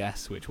have to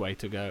guess which way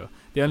to go.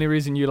 The only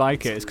reason you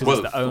like it is because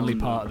it's the only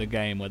part of the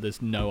game where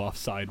there's no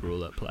offside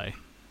rule at play.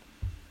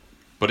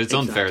 But it's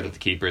unfair that the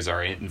keepers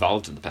are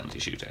involved in the penalty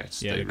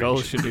shootouts. Yeah, the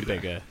goals should be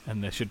bigger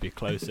and they should be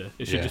closer.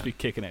 It should just be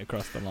kicking it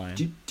across the line.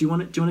 Do you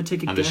want to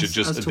take a and guess?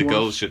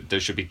 There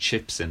should be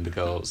chips in the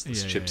goals. The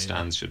chip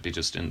stands should be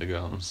just in the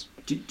goals.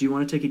 Do you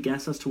want to take a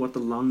guess as to what the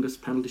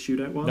longest penalty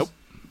shootout was? Nope.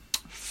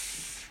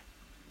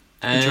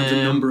 In terms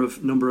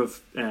of number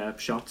of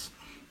shots.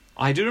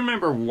 I do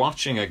remember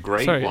watching a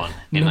great one.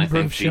 Number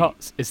of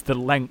shots is the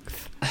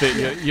length.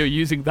 That you're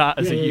using that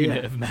as a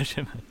unit of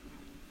measurement.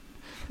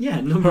 Yeah,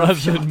 number of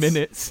shots. Rather than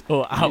minutes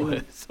or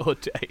hours or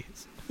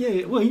days.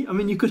 Yeah, well, I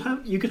mean, you could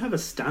have a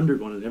standard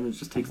one, and everyone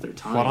just takes their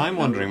time. What I'm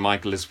wondering,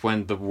 Michael, is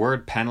when the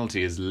word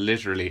penalty is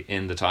literally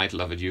in the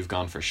title of it, you've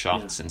gone for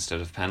shots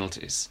instead of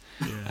penalties.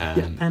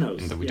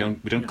 Penos. We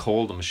don't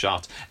call them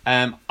shots.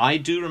 I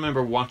do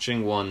remember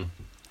watching one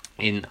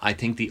in, I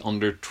think, the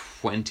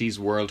under-20s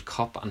World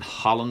Cup, and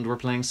Holland were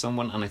playing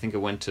someone, and I think it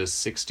went to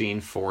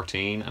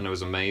 16-14, and it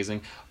was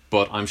amazing.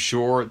 But I'm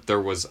sure there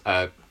was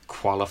a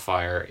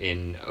qualifier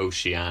in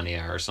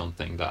Oceania or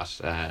something that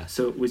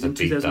so it was in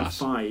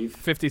 2005.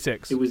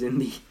 56. It was in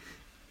the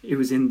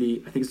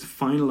I think it's the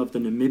final of the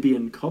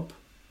Namibian Cup,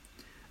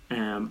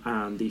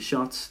 and the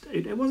shots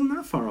it wasn't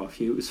that far off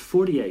you. It was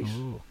 48.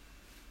 Ooh.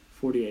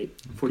 48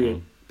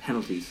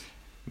 penalties.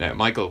 Now,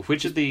 Michael,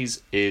 which of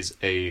these is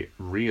a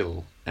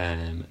real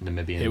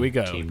Namibian Here we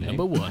go. team name?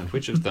 Number one. And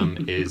which of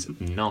them is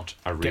not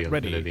a real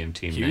Namibian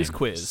team name? Hughes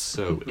quiz.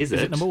 So is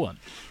it number one?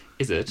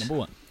 Is it number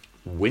one?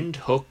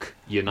 Windhoek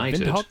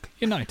United? Windhoek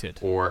United.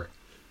 Or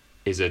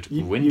is it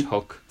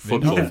Windhoek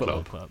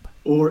Football Club?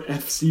 Or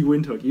FC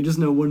Windhoek. You just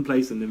know one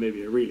place in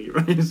Namibia, really,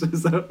 right?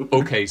 So.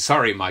 Okay,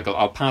 sorry, Michael.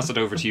 I'll pass it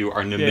over to you,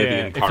 our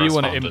Namibian correspondent. If you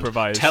want to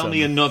improvise, tell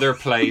me another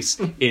place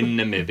in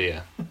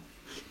Namibia.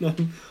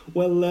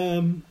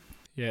 Well,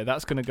 yeah,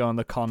 that's going to go on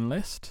the con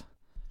list.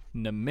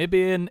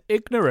 Namibian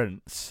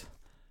ignorance.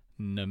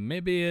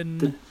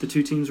 Namibian. The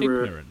two teams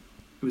were. Ignorant.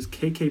 It was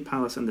KK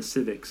Palace and the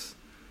Civics.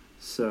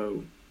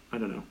 So I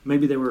don't know.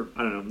 Maybe they were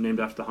named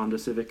after the Honda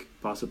Civic.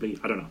 Possibly.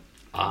 I don't know.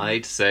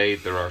 I'd say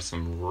there are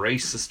some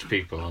racist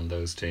people on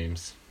those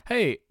teams.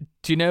 Hey,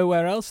 do you know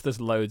where else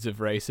there's loads of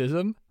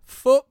racism?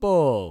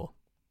 Football.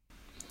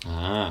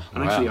 Ah,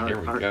 well, actually, here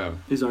we go.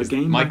 Is our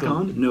game back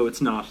on? No,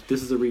 it's not.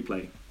 This is a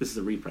replay.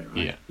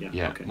 Right?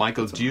 Yeah. Okay,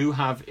 Michael, is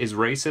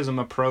racism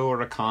a pro or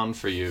a con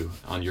for you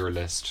on your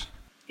list?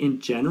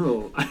 In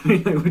general, I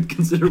mean, I would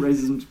consider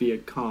racism to be a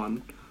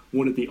con.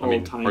 One of the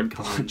all-time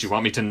cons. Do you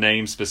want me to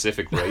name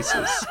specific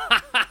races?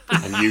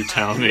 And you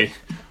tell me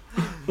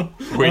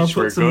which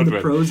we're good with. I'll put some on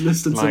the pros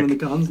list and some on the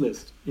cons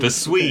list. Yeah, the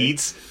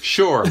Swedes,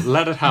 sure,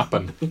 let it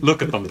happen.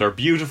 Look at them. They're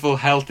beautiful,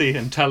 healthy,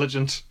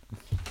 intelligent.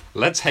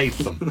 Let's hate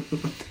them.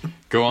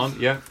 Go on,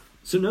 yeah.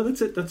 So no,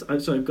 that's it.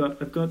 So I've got.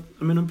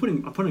 I mean, I'm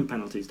putting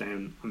penalties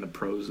down on the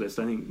pros list.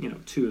 I think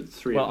 2 or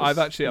 3. Well,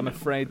 I'm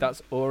afraid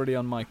that's already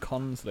on my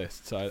cons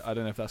list. So I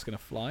don't know if that's going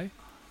to fly.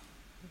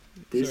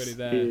 This already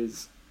there.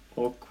 Is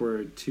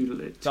awkward.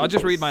 So I'll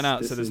just read mine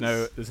out. So there's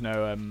no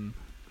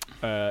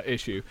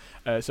issue.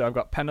 So I've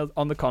got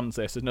on the cons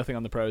list. There's nothing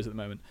on the pros at the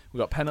moment. We've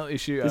got penalty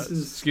shootouts.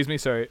 Excuse me.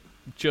 Sorry.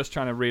 Just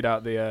trying to read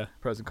out the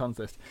pros and cons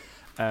list.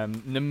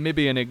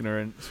 Namibian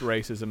ignorance,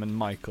 racism, and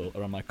Michael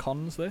are on my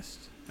cons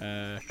list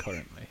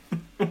currently.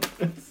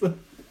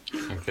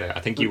 Okay, I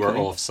think you were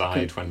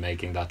offside when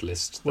making that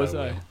list. Was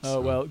I?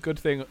 Oh, well, good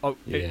thing.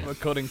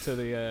 According to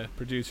the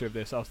producer of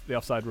this, the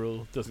offside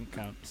rule doesn't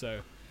count. So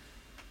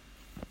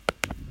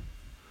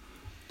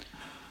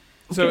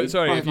sorry.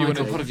 Right, if you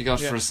Michael, want what have you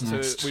got for us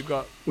next?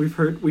 So we've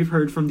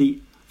heard from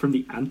the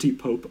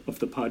anti-pope of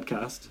the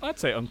podcast. I'd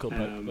say Uncle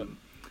Pope, but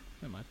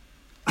never mind.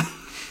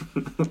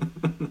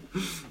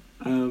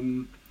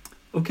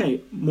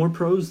 Okay, more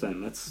pros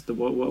then.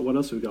 What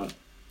else have we got?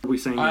 Are we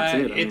saying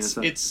that's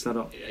it? Is that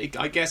all?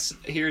 I guess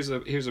here's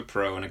a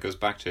pro, and it goes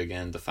back to,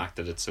 again, the fact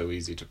that it's so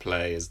easy to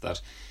play, is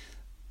that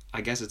I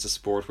guess it's a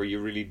sport where you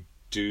really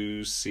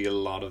do see a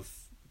lot of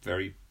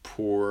very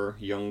poor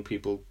young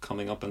people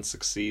coming up and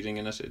succeeding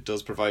in it. It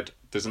does provide,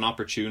 there's an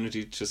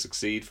opportunity to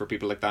succeed for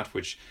people like that,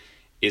 which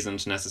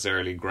isn't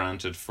necessarily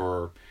granted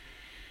for,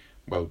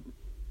 well,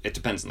 it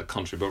depends on the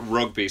country, but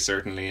rugby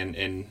certainly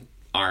in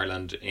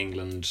Ireland,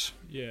 England,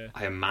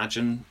 I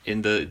imagine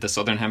in the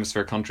Southern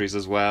Hemisphere countries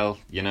as well,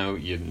 you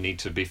need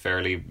to be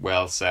fairly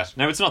well set.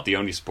 Now, it's not the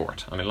only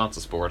sport. I mean, lots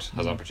of sport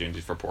has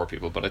opportunities for poor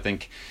people, but I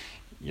think,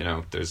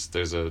 that's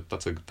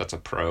a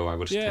pro, I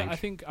would think. Yeah,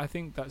 I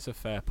think that's a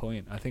fair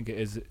point. I think it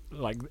is,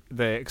 like,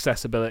 the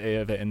accessibility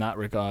of it in that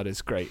regard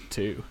is great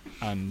too.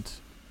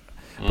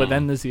 But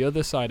then there's the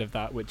other side of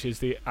that, which is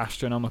the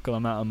astronomical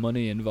amount of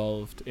money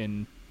involved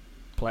in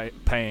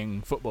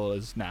paying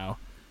footballers now.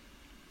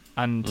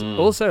 And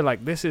also, like,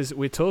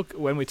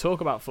 when we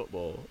talk about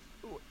football,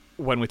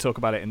 when we talk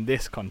about it in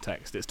this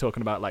context, it's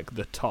talking about, like,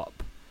 the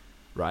top,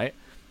 right?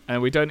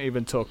 And we don't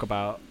talk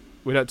about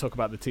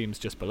the teams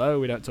just below.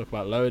 We don't talk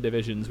about lower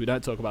divisions. We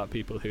don't talk about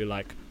people who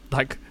like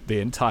the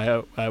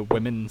entire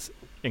women's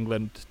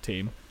England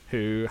team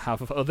who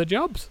have other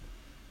jobs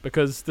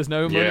because there's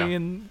no money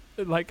in,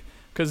 like,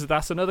 because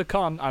that's another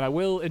con. And I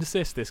will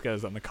insist this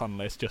goes on the con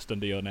list just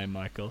under your name,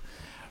 Michael.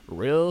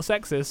 Real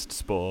sexist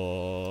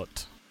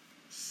sport.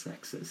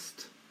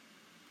 Sexist.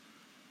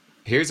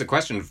 Here's a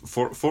question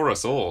for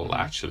us all,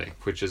 actually,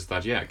 which is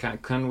that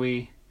can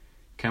we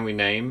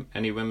name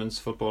any women's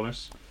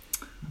footballers?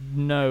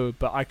 No,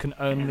 but I can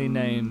only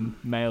name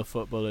male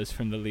footballers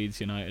from the Leeds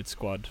United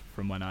squad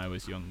from when I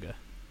was younger.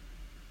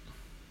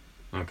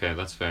 Okay,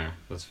 that's fair.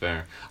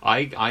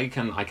 I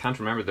can't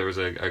remember. There was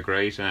a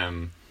great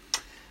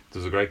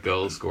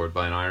goal scored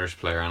by an Irish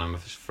player, and I'm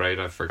afraid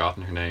I've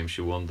forgotten her name.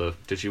 She won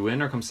did she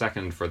win or come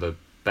second for the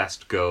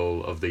Best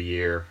Goal of the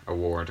Year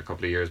award a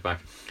couple of years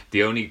back?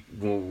 The only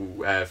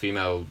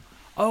female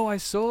I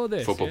saw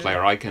this football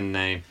player I can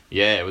name.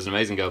 Yeah, it was an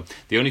amazing goal.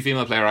 The only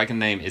female player I can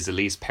name is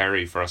Elise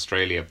Perry for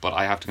Australia, but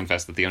I have to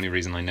confess that the only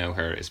reason I know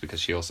her is because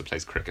she also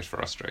plays cricket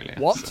for Australia.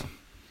 What? So.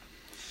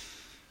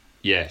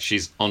 Yeah,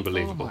 she's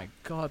unbelievable. Oh my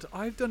god,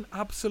 I've done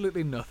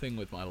absolutely nothing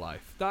with my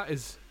life. That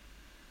is...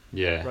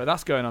 Yeah. Right,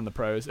 that's going on the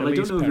pros. Well, I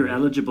don't know if you're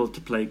eligible to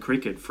play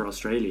cricket for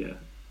Australia.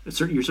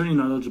 You're certainly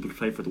not eligible to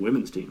play for the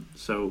women's team,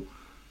 so...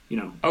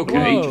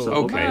 Okay,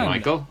 Whoa, man.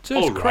 Michael.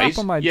 Just all crap right.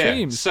 on my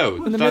dreams. So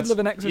we're in the middle of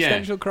an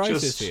existential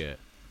crisis here.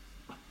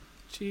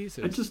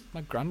 Jesus.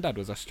 My granddad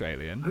was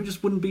Australian. I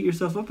just wouldn't beat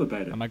yourself up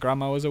about it. And my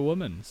grandma was a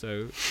woman,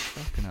 so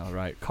fucking hell,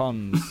 right.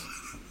 Cons.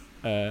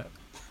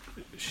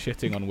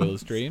 Shitting on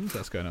Will's dreams.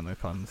 That's going on the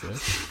cons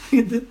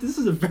here. This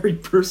is a very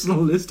personal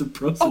list of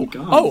pros and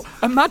cons. Oh,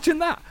 imagine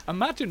that.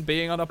 Imagine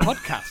being on a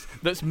podcast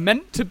that's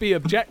meant to be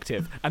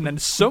objective, and then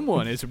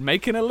someone is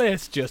making a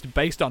list just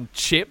based on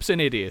chips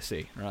and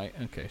idiocy. Right,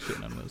 okay,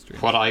 shitting on Will's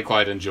dreams. What I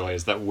quite enjoy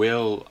is that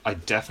Will, I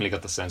definitely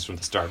got the sense from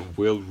the start,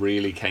 Will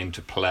really came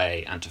to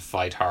play and to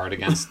fight hard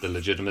against the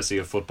legitimacy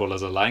of football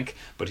as a like,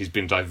 but he's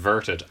been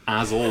diverted,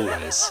 as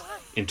always,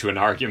 into an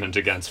argument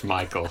against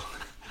Michael.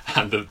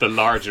 And the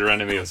larger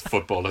enemy of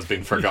football has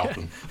been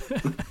forgotten.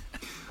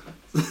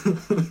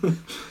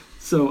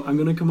 So I'm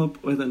going to come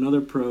up with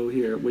another pro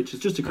here, which is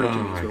just occurred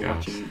to me as we're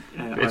watching.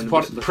 It's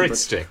what Pritt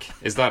stick.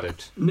 Is that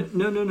it? No.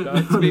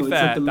 To be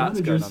fair,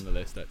 that's going on the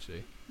list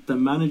actually. The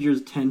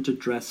managers tend to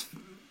dress.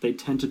 They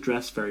tend to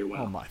dress very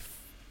well. Oh my!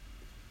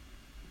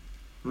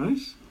 Right.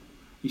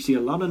 You see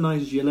a lot of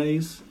nice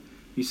gilets.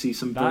 You see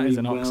some very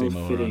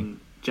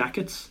well-fitting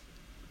jackets.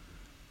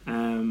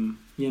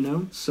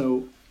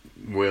 So.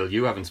 Will,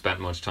 you haven't spent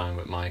much time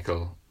with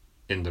Michael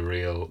in the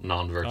real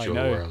non-virtual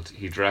world.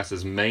 He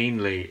dresses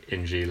mainly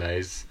in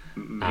gilets,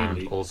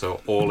 and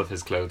also all of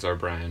his clothes are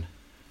brown.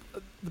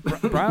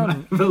 Brown.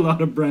 I have a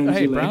lot of brown.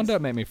 Hey, gilets. brown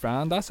don't make me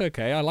frown. That's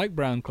okay. I like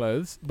brown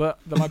clothes, but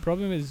my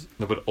problem is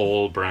no, but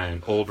all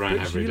brown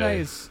every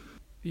day.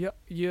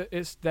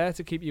 It's there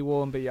to keep you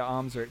warm, but your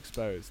arms are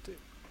exposed.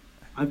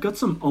 I've got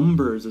some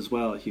umbers as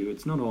well, Hugh.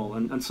 It's not all,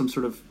 and some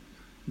sort of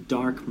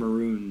dark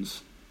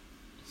maroons.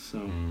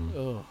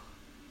 So.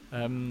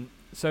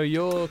 So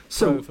your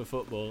pro for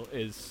football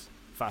is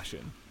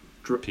fashion.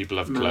 People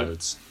have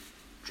clothes.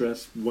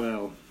 Dress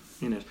well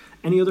in it.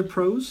 Any other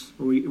pros?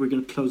 Or we're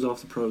going to close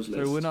off the pros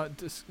list. So we're not.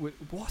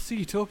 What are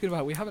you talking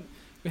about? We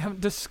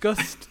haven't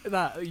discussed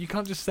that. You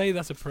can't just say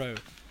that's a pro.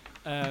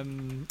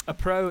 A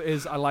pro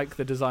is I like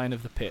the design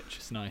of the pitch.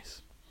 It's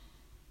nice.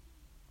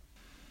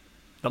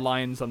 The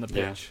lines on the pitch.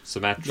 Yeah,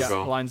 symmetrical.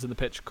 Yeah, lines on the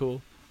pitch,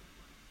 cool.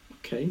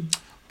 Okay.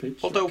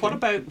 Although, what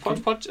about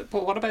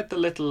the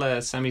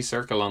little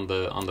semicircle on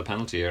the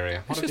penalty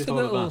area? What it's just a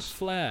little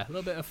flair, a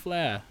little bit of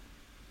flair.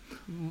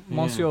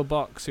 Monsieur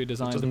Box, who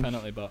designed the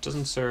penalty box,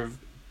 doesn't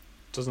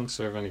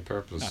serve any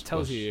purpose.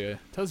 Tells you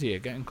you're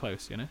getting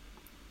close.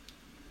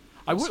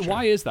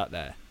 Why is that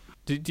there?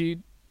 Do you?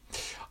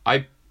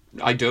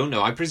 I don't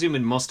know. I presume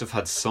it must have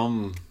had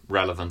some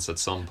relevance at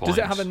some point. Does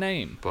it have a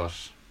name?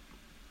 But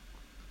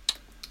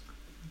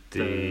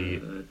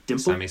the dimple?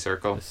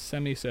 semicircle. The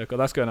semicircle.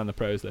 That's going on the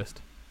pros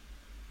list.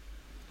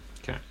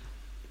 Okay.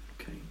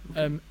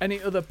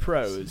 Any other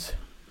pros?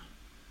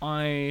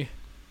 I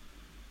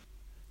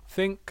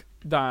think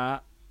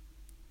that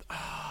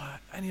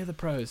any other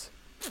pros?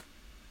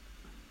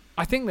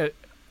 I think that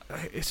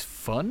it's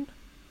fun.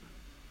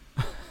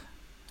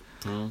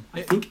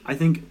 I think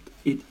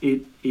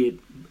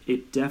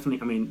it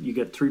definitely. I mean, you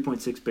get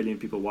 3.6 billion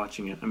people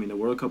watching it. I mean, the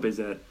World Cup is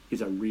a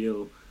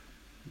real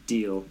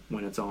deal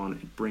when it's on.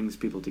 It brings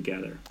people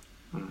together.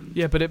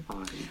 Yeah, but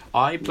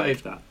I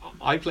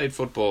played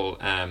football.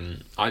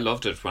 I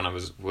loved it when I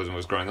was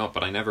growing up,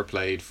 but I never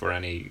played for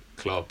any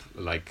club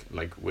like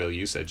Will,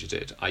 you said you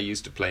did. I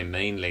used to play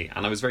mainly,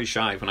 and I was very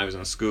shy when I was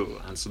in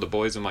school, and so the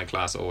boys in my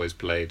class always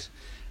played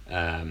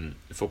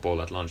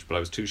football at lunch, but I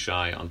was too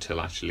shy until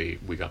actually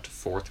we got to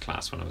 4th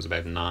class when I was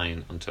about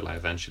 9, until I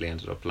eventually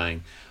ended up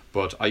playing.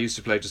 But I used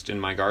to play just in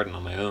my garden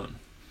on my own,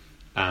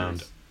 and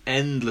Nice.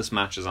 endless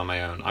matches on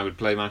my own. I would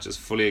play matches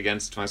fully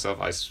against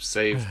myself. I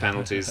saved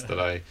penalties that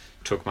I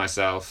took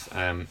myself.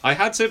 I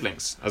had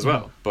siblings as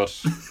well, but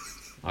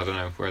I don't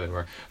know where they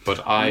were.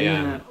 But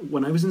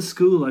when I was in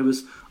school, I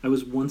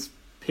was once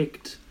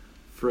picked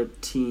for a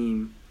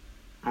team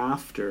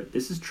after,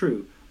 this is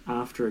true,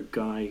 after a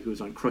guy who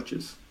was on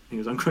crutches. He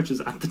was on crutches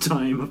at the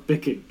time of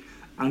picking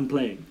and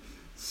playing.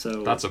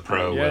 So that's a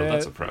pro. yeah, Will,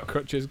 that's a pro.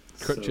 Crutches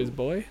So,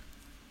 boy.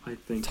 I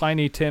think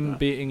Tiny Tim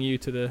beating you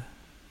to the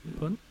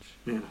punch.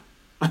 Yeah,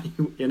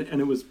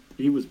 and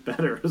he was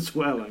better as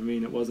well. I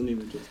mean, it wasn't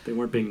even just they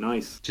weren't being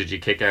nice. Did you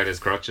kick out his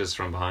crutches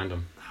from behind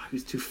him? He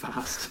was too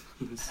fast.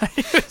 He was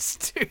It's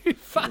too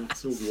fast.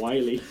 so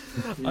wily.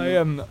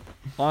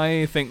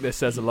 I think this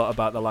says a lot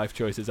about the life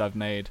choices I've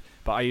made.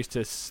 But I used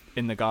to,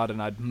 in the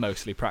garden, I'd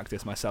mostly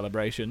practice my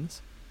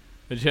celebrations,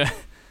 which I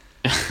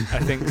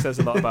think says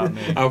a lot about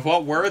me. Oh,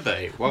 what were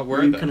they? What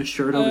were you they? kind of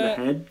shirt over the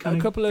head? A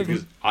couple of.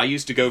 Because I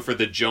used to go for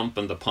the jump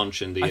and the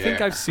punch in the air. I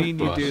think I've seen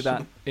you but- do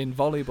that in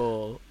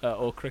volleyball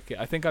or cricket.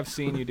 I think I've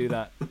seen you do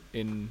that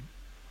in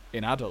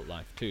adult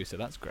life too. So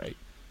that's great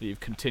that you've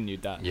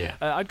continued that. Yeah.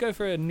 I'd go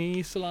for a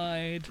knee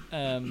slide.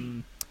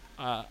 So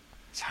I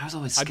was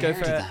always I'd go scared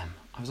for of them.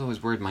 I was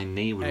always worried my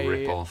knee would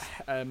rip off.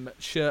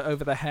 Shirt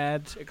over the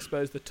head,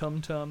 expose the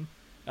tum tum.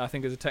 I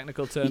think is a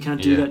technical term. You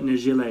can't do that in a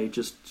gilet,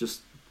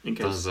 just in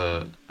case.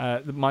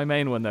 My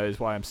main one though is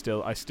why I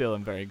still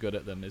am very good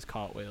at them is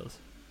cartwheels.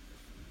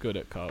 Good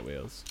at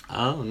cartwheels.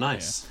 Oh,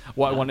 nice. Yeah.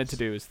 What nice. I wanted to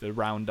do is the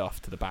round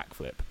off to the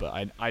backflip,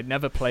 but I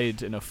never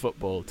played enough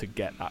football to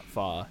get that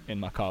far in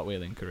my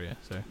cartwheeling career.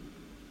 So.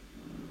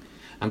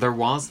 And there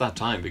was that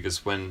time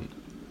because when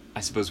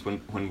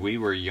we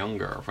were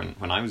younger,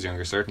 when I was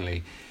younger,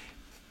 certainly,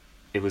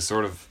 it was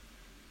sort of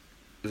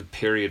the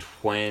period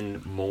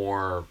when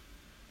more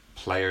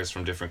players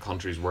from different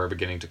countries were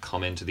beginning to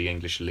come into the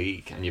English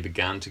league, and you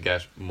began to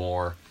get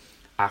more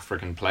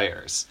African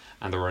players,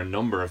 and there were a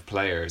number of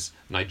players,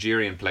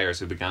 Nigerian players,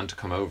 who began to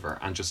come over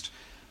and just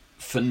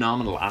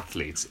phenomenal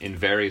athletes in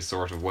various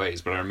sort of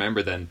ways. But I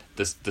remember then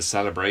the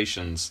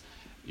celebrations,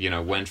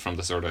 went from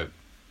the sort of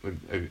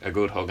a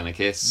good hug and a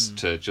kiss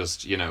to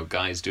just,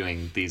 guys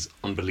doing these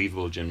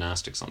unbelievable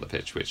gymnastics on the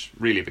pitch, which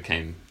really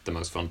became the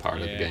most fun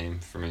part of the game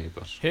for me.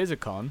 But here's a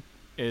con,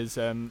 is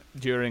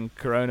during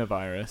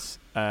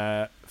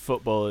coronavirus,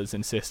 footballers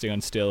insisting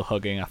on still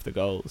hugging after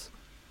goals.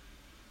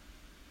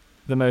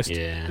 The most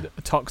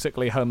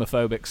toxically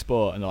homophobic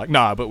sport, and they're like,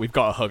 nah, but we've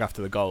got to hug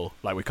after the goal.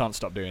 Like, we can't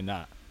stop doing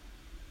that.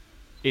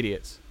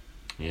 Idiots.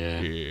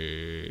 Yeah.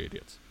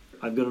 Idiots.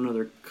 I've got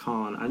another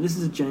con, and this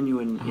is a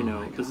genuine,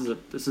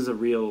 this is a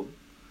real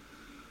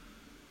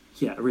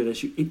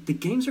issue. The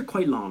games are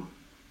quite long.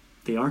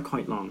 They are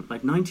quite long,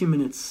 like 90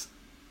 minutes.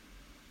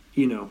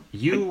 You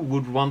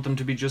would want them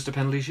to be just a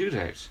penalty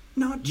shootout.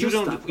 Not You just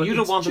don't. that, but You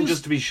don't it's want them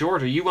just to be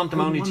shorter. You want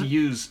them only to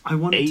use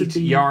 8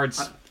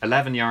 yards,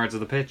 11 yards of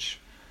the pitch.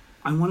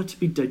 I want it to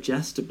be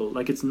digestible.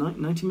 Like it's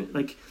 90 minutes.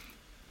 Like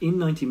in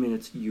 90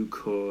 minutes, you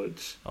could.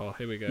 Oh,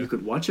 here we go. You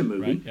could watch a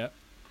movie. Right, yep.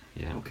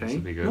 Yeah, okay. this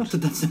would be good. Not that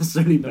that's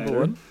necessarily Number better.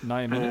 1,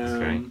 9 minutes.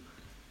 Okay.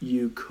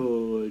 You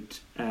could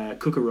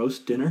cook a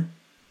roast dinner.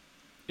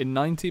 In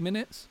 90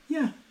 minutes?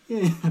 Yeah.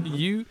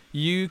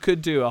 You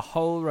could do a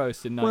whole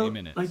roast in 90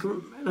 minutes. Like,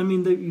 I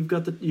mean, you've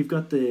got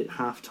the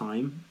half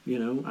time,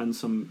 and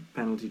some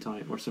penalty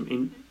time or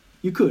some.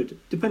 You could,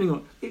 depending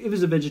on if it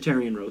was a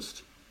vegetarian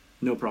roast,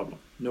 no problem.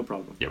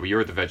 Yeah, well,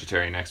 you're the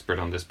vegetarian expert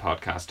on this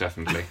podcast,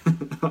 definitely.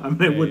 I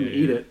mean, I wouldn't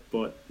eat it,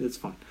 but it's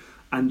fine.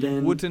 And then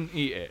you wouldn't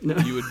eat it. No.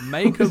 You would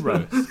make a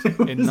roast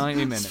in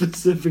 90 minutes.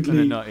 Specifically, and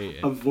then not eat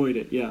it. Avoid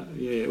it. Yeah.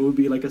 It would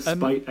be like a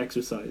spite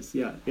exercise.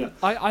 Yeah.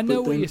 I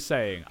know what you're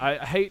saying. I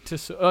hate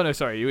to. Oh no,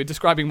 sorry. You were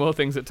describing more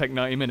things that take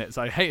 90 minutes.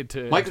 I hated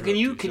to. Michael, can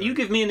you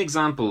give me an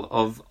example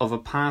of a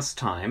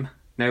pastime?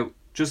 Now,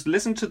 just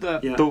listen to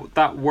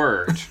that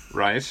word,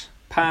 right?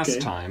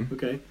 Pastime.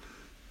 Okay.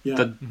 Yeah.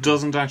 That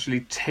doesn't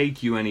actually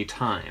take you any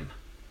time.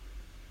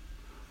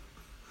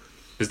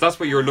 Because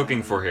that's what you're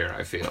looking for here,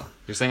 I feel.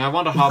 You're saying, I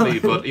want a hobby,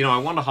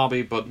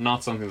 but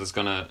not something that's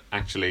going to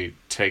actually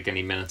take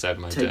any minutes out of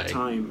my day. Take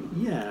time,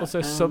 yeah.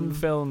 Also, some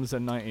films are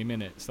 90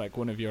 minutes. Like,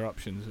 one of your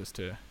options was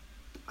to...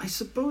 I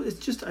suppose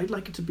it's just, I'd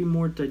like it to be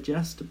more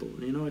digestible,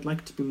 I'd like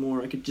it to be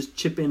more, I could just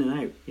chip in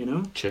and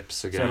out,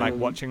 Chips again. So, like,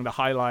 watching the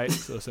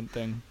highlights or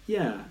something.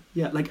 Yeah.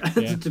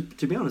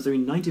 To be honest,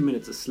 90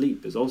 minutes of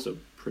sleep is also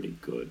pretty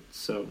good.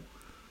 So,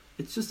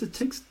 it's just, it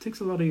takes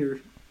a lot of your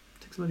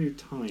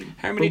time.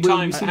 How many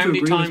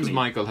times,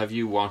 Michael, have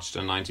you watched a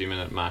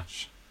 90-minute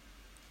match?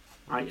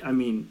 I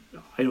mean,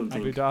 I don't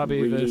think Abu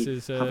Dhabi really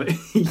versus...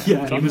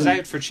 yeah, he was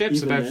out for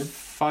chips about then.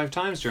 5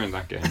 times during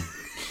that game.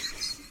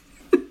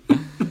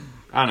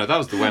 I know, that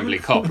was the Wembley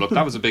Cup. Look,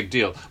 that was a big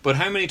deal. But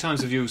how many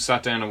times have you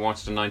sat down and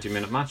watched a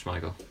 90-minute match,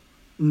 Michael?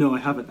 No, I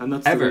haven't, and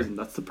that's Ever? the reason.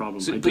 That's the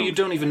problem. So, but you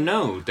don't even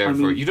know,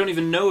 therefore. You don't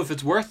even know if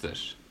it's worth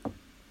it.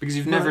 Because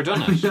you've never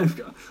done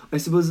it. I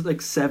suppose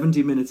like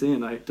 70 minutes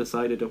in, I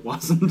decided it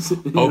wasn't.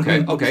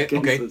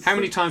 Okay. How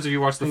many times have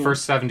you watched the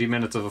first 70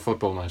 minutes of a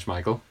football match,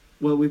 Michael?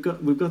 Well, we've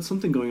got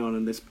something going on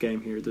in this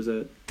game here.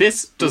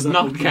 This does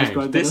not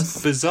count.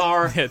 This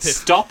bizarre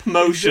stop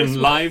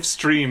motion live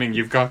streaming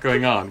you've got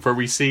going on, where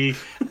we see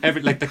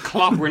the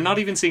clock. We're not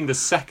even seeing the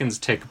seconds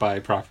tick by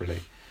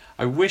properly.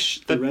 I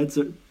wish that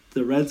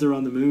the Reds are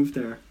on the move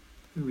there.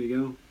 There we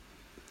go.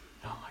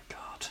 Oh my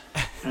god.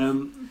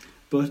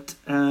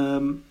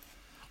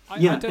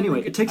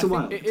 Anyway, it takes a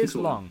while. It is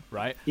long,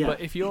 right? Yeah. But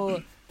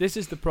this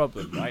is the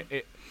problem, right?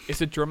 It's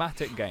a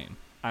dramatic game,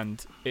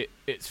 and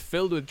it's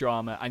filled with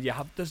drama, and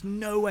there's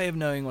no way of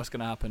knowing what's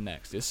going to happen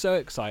next. It's so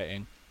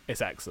exciting.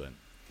 It's excellent.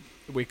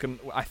 I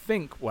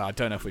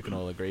don't know if we can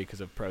all agree because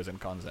of pros and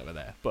cons over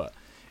there, but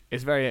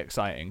it's very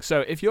exciting. So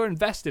if you're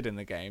invested in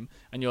the game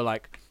and you're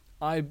like,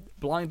 I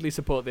blindly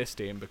support this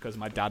team because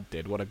my dad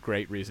did, what a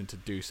great reason to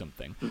do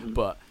something. Mm-hmm.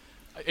 But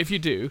if you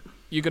do,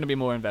 you're going to be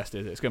more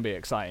invested. It's going to be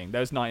exciting.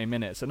 Those 90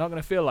 minutes are not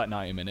going to feel like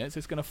 90 minutes.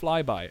 It's going to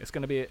fly by. It's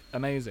going to be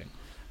amazing.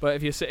 But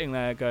if you're sitting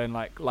there going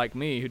like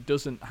me, who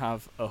doesn't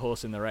have a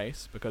horse in the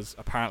race, because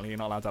apparently you're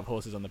not allowed to have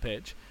horses on the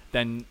pitch,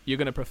 then you're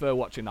going to prefer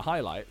watching the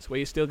highlights, where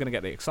you're still going to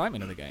get the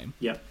excitement of the game.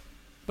 Yeah.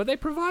 But they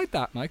provide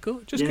that,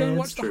 Michael. Just go and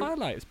watch the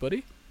highlights,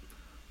 buddy.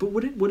 But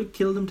would it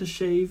kill them to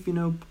shave,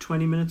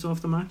 20 minutes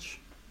off the match?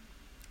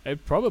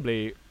 It'd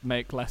probably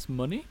make less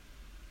money.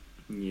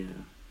 Yeah.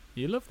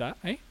 You love that,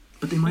 eh?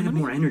 But they might have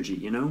more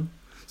energy,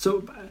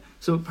 So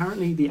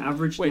apparently the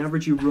average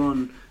you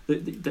run in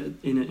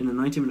a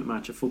 90-minute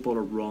match, a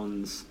footballer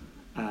runs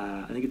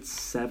I think it's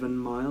 7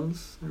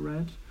 miles, I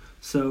read.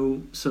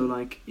 So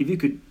like if you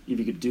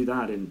could do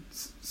that in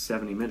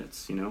 70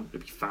 minutes, it'd be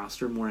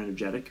faster, more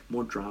energetic,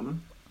 more drama,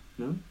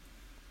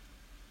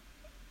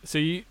 So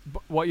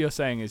what you're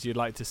saying is you'd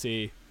like to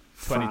see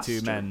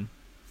 22 men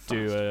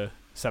do a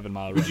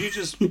 7-mile run.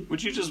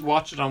 Would you just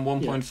watch it on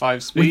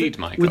 1.5 speed,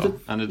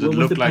 Michael, and it'd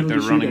look like they're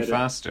running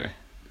faster?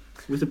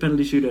 With the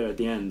penalty shootout at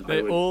the end,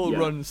 they all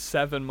run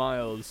 7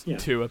 miles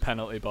to a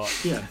penalty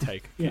box and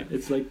take. Yeah,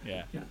 it's like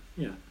yeah.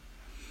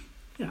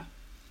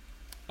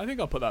 I think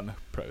I'll put that on the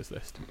pros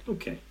list.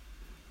 Okay,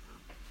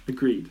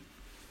 agreed.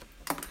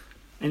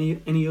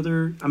 Any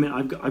other? I mean,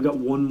 I've got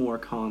one more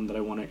con that I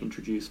want to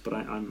introduce, but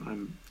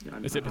I'm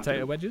Is it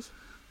potato wedges?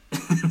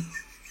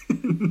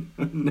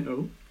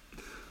 No.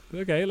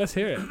 Okay, let's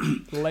hear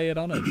it. Lay it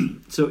on us.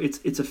 So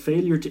it's a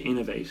failure to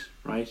innovate,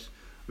 right?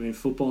 I mean,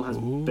 football has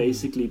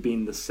basically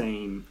been the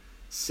same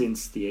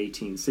since the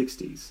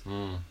 1860s,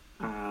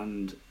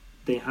 and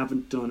they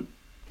haven't done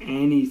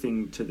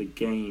anything to the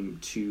game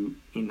to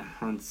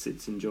enhance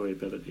its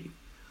enjoyability.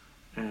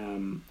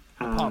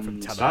 Apart from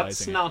televising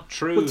that's not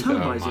true,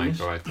 though,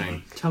 Michael. I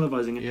think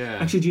televising it. Yeah.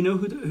 Actually, do you know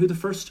who the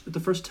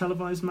first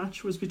televised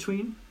match was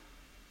between?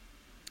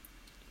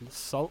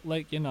 Salt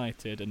Lake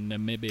United and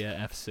Namibia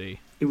FC.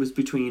 It was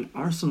between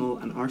Arsenal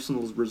and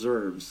Arsenal's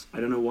reserves. I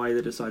don't know why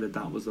they decided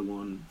that was the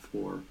one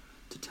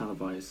to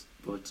televise,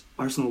 but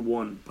Arsenal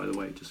won, by the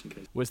way, just in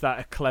case. Was that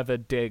a clever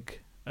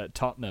dig at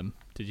Tottenham?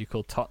 Did you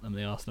call Tottenham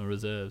the Arsenal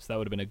reserves? That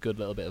would have been a good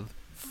little bit of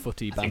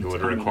footy banter. I think it would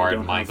have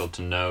required Michael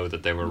to know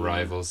that they were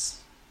rivals.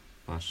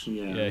 But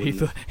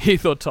He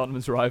thought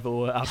Tottenham's rival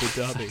were Abu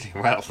Dhabi.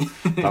 Well,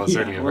 that was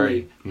certainly a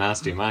very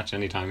nasty match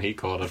anytime he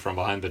caught it from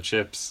behind the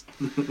chips.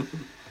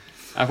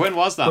 When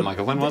was that,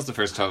 Michael? When was the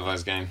first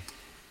televised game?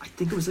 I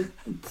think it was like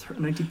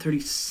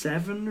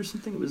 1937 or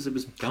something. It was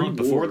pre-war,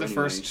 before the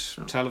first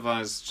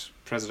televised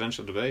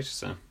presidential debate.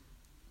 So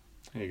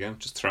there you go,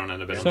 just throwing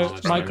in a bit of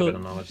knowledge.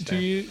 Michael, do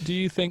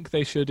you think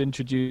they should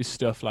introduce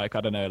stuff like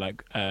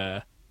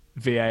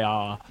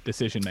VAR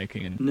decision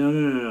making?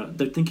 No.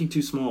 They're thinking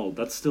too small.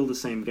 That's still the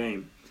same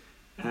game.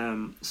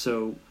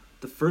 So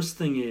the first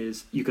thing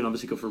is you can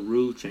obviously go for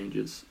rule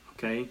changes.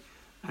 Okay.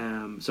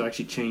 So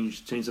actually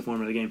change the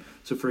format of the game.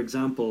 So for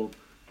example,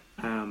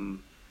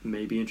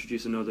 maybe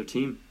introduce another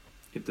team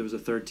if there was a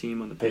third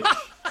team on the pitch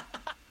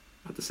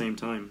at the same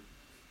time.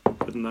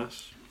 Couldn't that?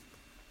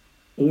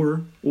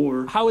 Or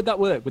how would that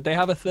work? Would they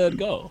have a third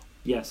goal?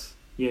 Yes.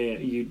 Yeah.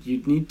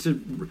 You'd need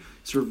to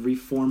sort of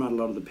reformat a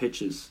lot of the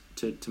pitches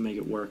to make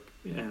it work.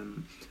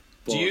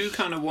 Do you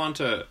kind of want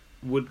a...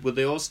 Would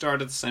they all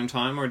start at the same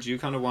time, or do you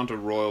kind of want a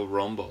Royal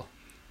Rumble?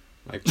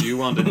 Like, do you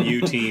want a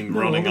new team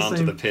running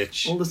onto the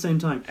pitch all the same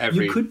time?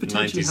 every You could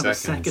potentially 90 have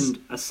seconds?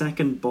 a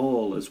second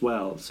ball as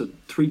well. So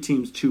 3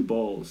 teams, 2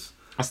 balls.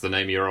 That's the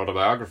name of your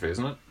autobiography,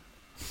 isn't it?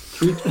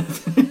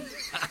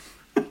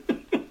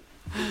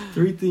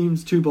 3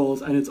 teams, 2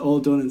 balls, and it's all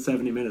done in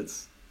 70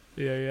 minutes.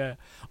 Yeah.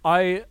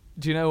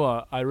 Do you know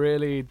what? I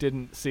really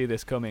didn't see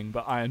this coming,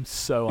 but I am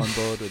so on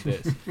board with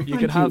this. You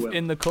could have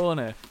in the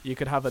corner, you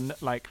could have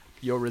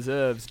your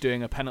reserves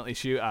doing a penalty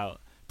shootout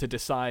to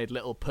decide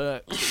little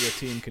perks that your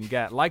team can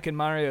get. Like in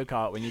Mario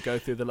Kart, when you go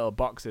through the little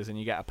boxes and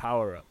you get a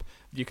power-up.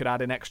 You could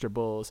add in extra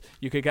balls.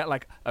 You could get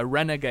like a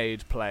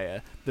renegade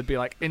player. There'd be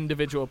like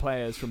individual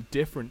players from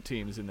different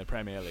teams in the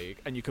Premier League,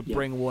 and you could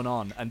bring one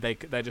on, and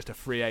they're just a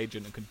free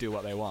agent and could do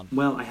what they want.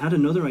 Well, I had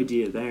another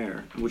idea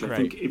there, which I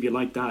think if you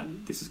like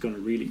that, this is you're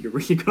really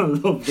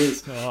going to love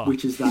this,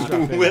 which is that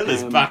Will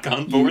is back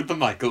on board the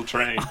Michael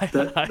train.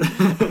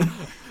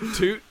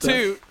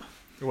 Toot.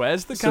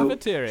 Where's the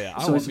cafeteria?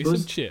 I want me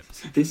some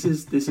chips. This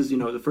is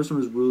the first one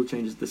was rule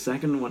changes. The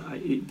second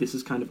one, this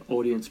is kind of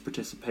audience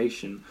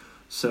participation.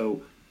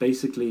 So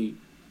basically,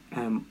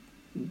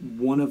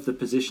 one of the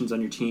positions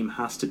on your team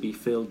has to be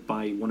filled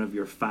by one of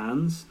your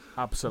fans.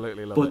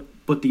 Absolutely love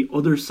it. But the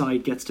other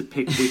side gets to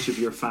pick which of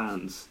your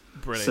fans.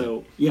 Brilliant.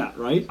 So yeah,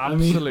 right.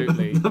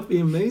 Absolutely. That'd be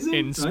amazing.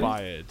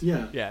 Inspired.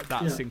 Right? Yeah.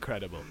 That's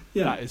incredible.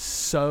 Yeah. That is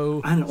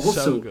so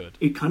so good.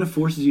 It kind of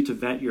forces you to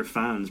vet your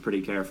fans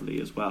pretty carefully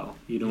as well.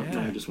 You don't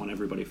now just want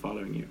everybody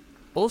following you.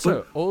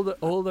 Also,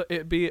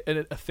 it'd be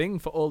a thing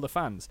for all the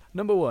fans.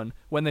 Number one,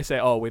 when they say,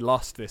 "Oh, we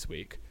lost this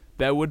week,"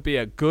 there would be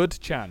a good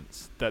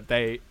chance that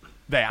they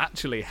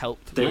actually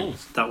helped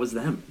lose. That was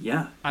them.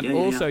 Yeah. And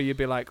you'd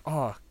be like,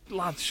 "Oh,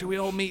 lads, should we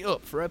all meet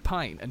up for a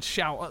pint and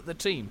shout at the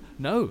team?"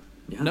 No.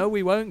 Yeah. No,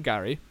 we won't,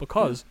 Gary,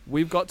 because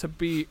we've got to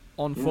be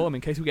on form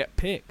in case we get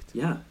picked.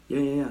 Yeah.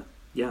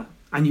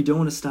 And you don't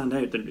want to stand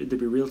out. There'd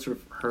be real sort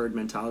of herd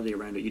mentality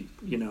around it.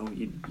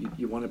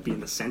 You want to be in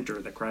the center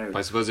of the crowd.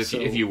 I suppose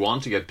if you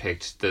want to get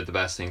picked, the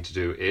best thing to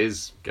do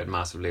is get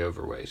massively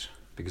overweight,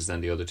 because then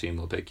the other team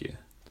will pick you.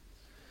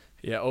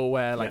 Yeah, or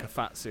wear like a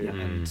fat suit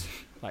and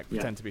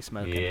pretend to be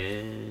smoking.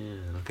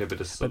 Yeah, okay,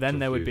 but then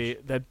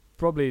there'd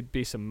probably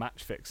be some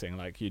match fixing.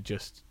 Like you'd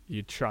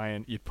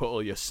put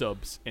all your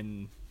subs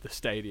in the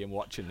stadium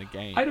watching the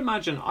game. I'd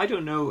imagine, I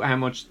don't know how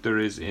much there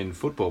is in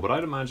football, but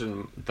I'd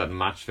imagine that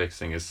match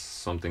fixing is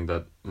something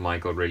that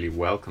Michael really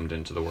welcomed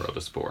into the world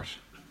of sport.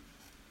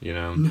 You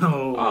know?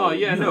 No. Oh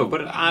yeah, no, but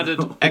it added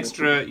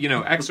extra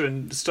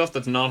stuff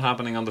that's not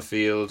happening on the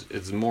field.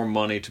 It's more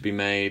money to be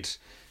made.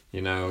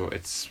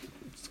 It's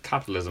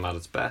capitalism at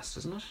its best,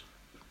 isn't it?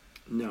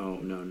 No.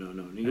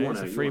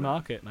 It's a free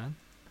market, man.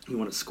 You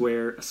want a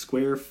square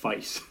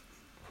fight.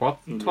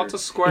 What's a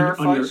square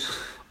fight?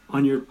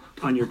 On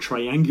your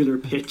triangular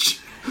pitch.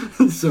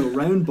 So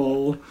round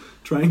ball,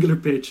 triangular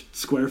pitch,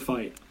 square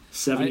fight.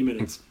 70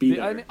 minutes.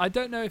 I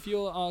don't know if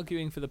you're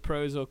arguing for the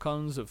pros or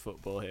cons of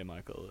football here,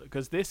 Michael,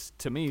 because this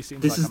to me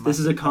seems this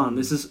is a con.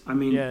 This is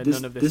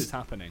none of this is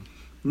happening.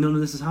 None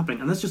of this is happening,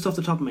 and that's just off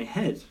the top of my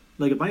head.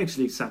 Like if I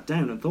actually sat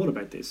down and thought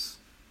about this.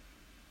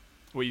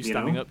 Were you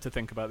standing up to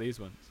think about these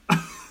ones?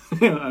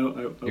 He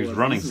was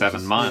running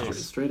 7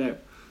 miles. Straight out.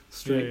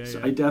 Yeah. So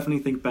I definitely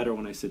think better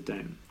when I sit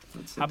down.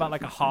 How about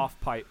like a half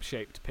pipe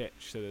shaped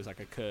pitch, so there's like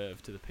a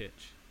curve to the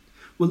pitch?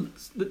 Well,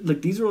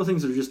 like these are all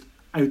things that are just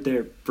out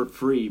there for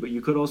free, but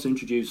you could also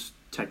introduce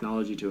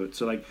technology to it.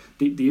 So like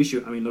the issue,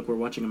 look, we're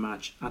watching a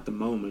match at the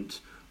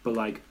moment, but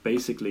like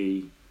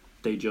basically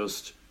they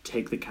just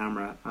take the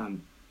camera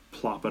and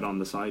plop it on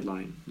the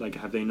sideline. Like,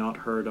 have they not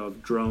heard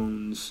of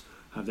drones?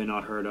 Have they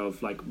not heard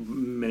of like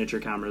miniature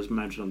cameras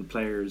mounted on the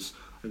players?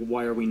 Like,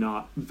 why are we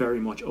not very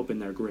much up in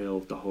their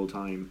grill the whole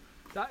time?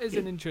 That is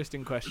an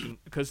interesting question,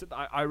 because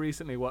I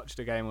recently watched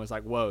a game and was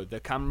like, whoa,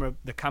 the camera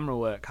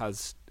work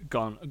has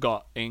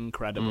got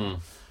incredible.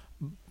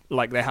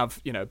 Like they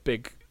have,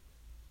 big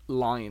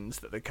lines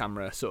that the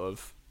camera sort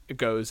of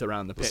goes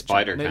around the pitch.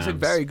 Spider cams. It's a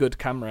very good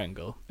camera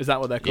angle. Is that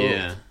what they're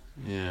called?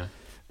 Yeah.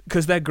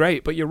 Because they're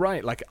great, but you're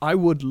right. Like I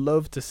would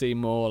love to see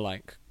more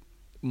like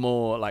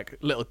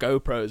little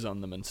GoPros on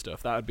them and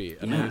stuff. That would be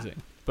amazing.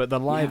 Yeah. But the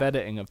live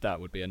editing of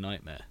that would be a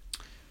nightmare.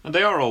 And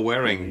they are all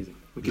wearing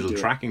little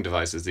tracking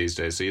devices these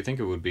days, so you think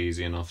it would be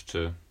easy enough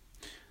to...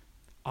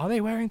 Are they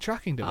wearing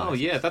tracking devices? Oh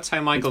yeah, that's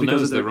how Michael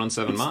knows they run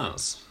 7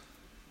 miles.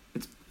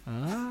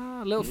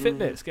 Little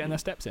Fitbits getting their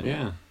steps in.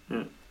 Yeah.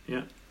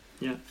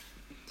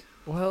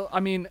 Well,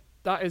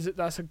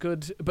 that's a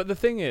good... But the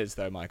thing is,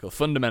 though, Michael,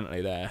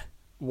 fundamentally there,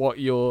 what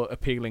you're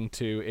appealing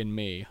to in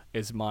me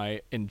is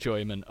my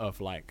enjoyment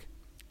of, like,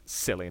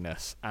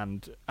 silliness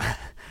and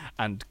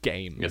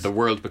games. Yeah, the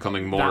world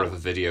becoming more of a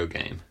video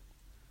game.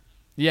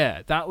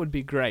 Yeah, that would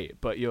be great,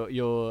 but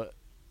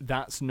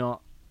that's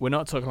not... We're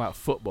not talking about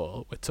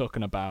football. We're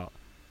talking about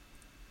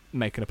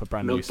making up a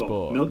brand new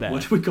sport.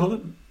 What do we call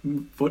it?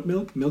 Foot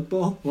milk? Milk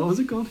ball? What was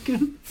it called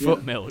again?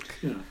 Foot milk.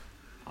 Yeah.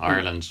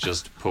 Ireland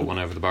just put one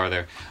over the bar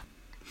there.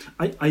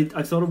 I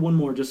thought of one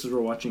more just as we're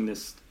watching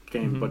this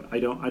game. But I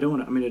don't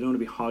want to. I mean, I don't want to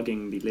be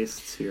hogging the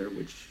lists here.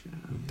 Which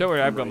don't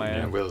worry, I've got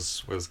my own.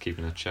 Will's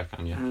keeping a check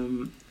on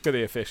you. For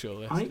the official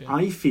list.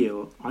 I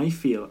feel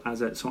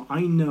so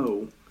I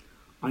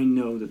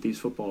know that these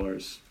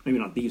footballers, maybe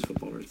not these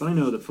footballers, but I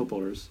know that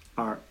footballers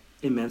are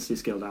immensely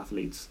skilled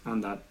athletes,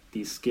 and that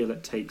the skill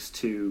it takes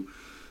to,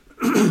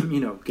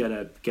 get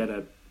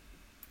a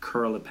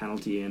curl a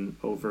penalty in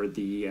over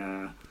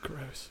the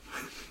gross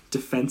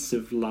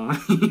defensive line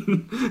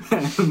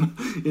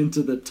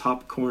into the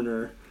top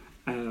corner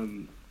is.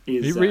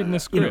 Are you reading the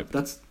script?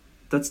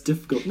 That's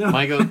difficult. No,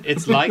 Michael,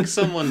 it's like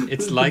someone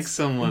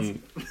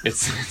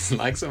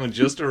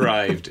just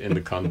arrived in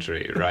the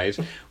country, right,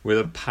 with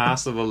a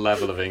passable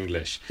level of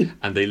English,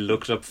 and they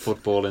looked up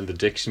football in the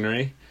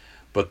dictionary,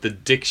 but the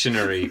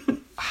dictionary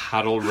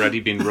had already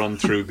been run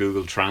through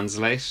Google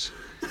Translate,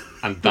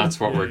 and that's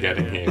what we're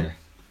getting here.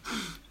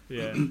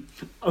 Yeah.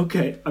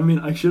 Okay, I mean,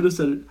 I should have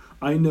said it.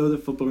 I know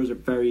that footballers are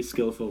very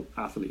skillful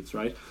athletes,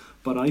 right?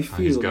 But I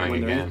feel that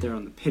when they're out there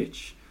on the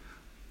pitch,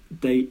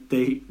 they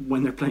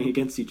when they're playing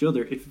against each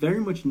other, it very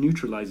much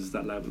neutralizes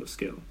that level of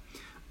skill.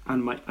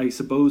 And I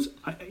suppose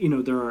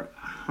there are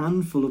a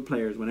handful of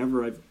players.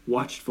 Whenever I've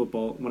watched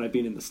football, when I've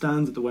been in the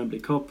stands at the Wembley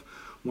Cup,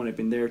 when I've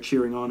been there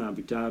cheering on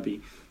Abu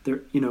Dhabi,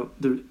 there are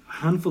a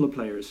handful of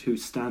players who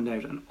stand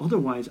out. And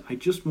otherwise, I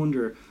just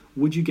wonder,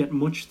 would you get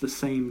much the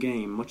same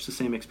game, much the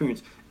same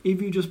experience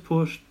if you just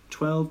put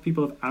 12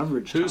 people of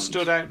average Who talent,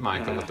 stood out,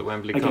 Michael, at the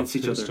Wembley Cup? against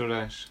each Who other? stood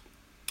out?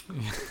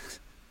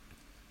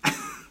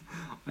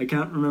 I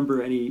can't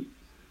remember any.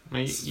 I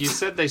mean, you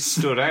said they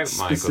stood out,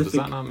 Michael. Does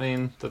that not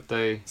mean that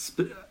they?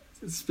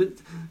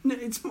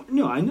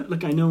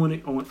 I know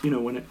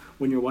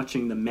when you're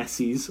watching the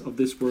Messis of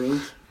this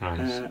world.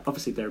 Right.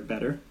 Obviously, they're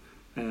better.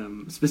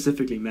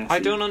 Specifically Messi. I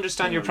don't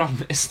understand your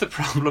problem. Is the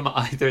problem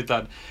either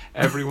that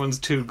everyone's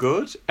too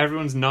good,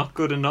 everyone's not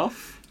good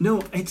enough?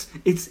 No, it's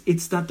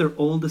that they're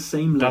all the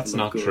same level. That's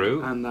not of good,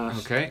 true. And that,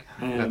 okay,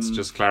 let's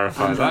just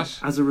clarify that.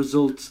 As a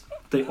result,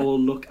 they all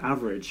look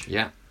average.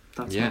 Yeah.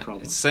 That's my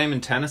problem. It's the same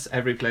in tennis.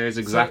 Every player is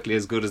exactly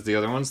as good as the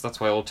other ones. That's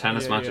why all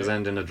tennis matches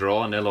end in a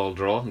draw, a 0-0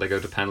 draw, and they go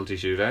to penalty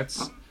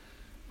shootouts.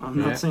 I'm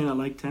not saying I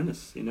like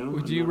tennis,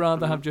 Would you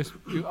rather have just...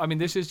 I mean,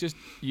 this is just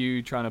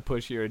you trying to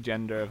push your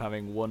agenda of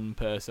having one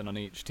person on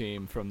each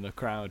team from the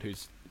crowd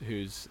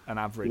who's an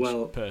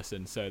average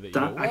person, so that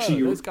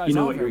those guys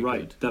you're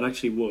right. Good. That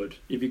actually would.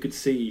 If you could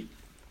see...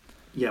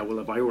 Yeah, well,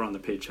 if I were on the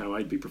pitch, how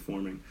I'd be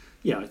performing.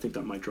 Yeah, I think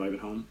that might drive it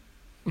home.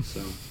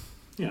 So,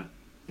 yeah.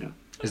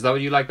 Is that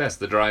what you like best,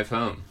 the drive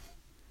home?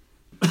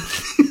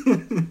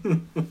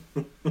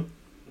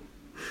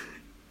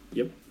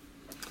 Yep.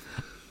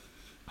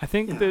 I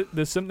think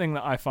there's something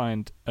that I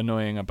find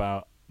annoying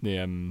about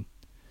the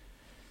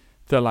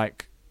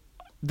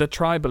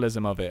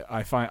tribalism of it.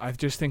 I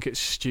just think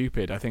it's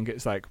stupid. I think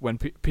it's like when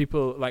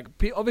people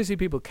obviously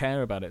people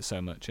care about it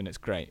so much and it's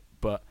great,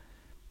 but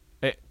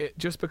it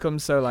just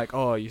becomes so like,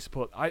 oh, you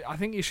support. I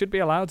think you should be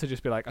allowed to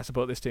just be like, I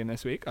support this team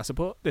this week. I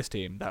support this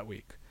team that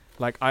week.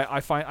 Like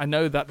I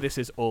know that this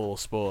is all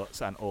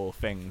sports and all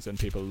things, and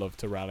people love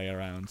to rally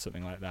around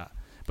something like that.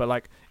 But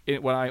like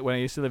when I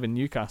used to live in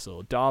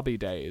Newcastle, Derby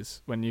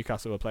days when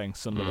Newcastle were playing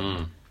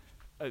Sunderland,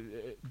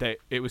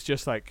 it was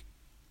just like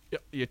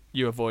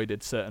you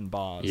avoided certain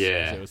bars.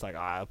 Yeah, it was like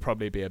I'll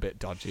probably be a bit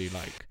dodgy.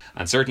 Like,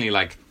 and certainly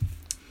like.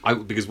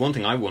 Because one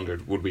thing I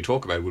wondered would we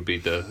talk about would be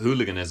the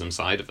hooliganism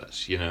side of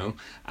it,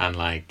 and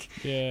like,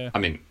 I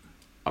mean,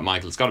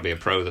 Michael's got to be a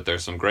pro that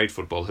there's some great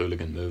football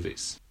hooligan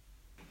movies.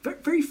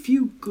 Very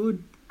few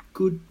good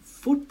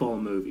football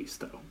movies,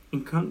 though,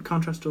 in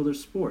contrast to other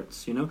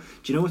sports, Do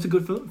you know what's a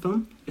good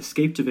film?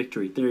 Escape to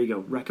Victory. There you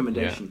go.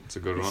 Recommendation. Yeah, it's a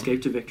good one.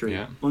 Escape to Victory.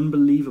 Yeah.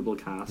 Unbelievable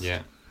cast.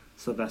 Yeah.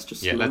 Sylvester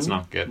Stallone. Yeah, let's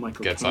not get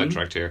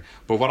sidetracked here.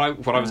 But what I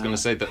was going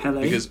to say, that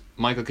Pele. Because,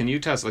 Michael, can you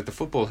tell us, like, the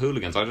football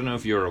hooligans, I don't know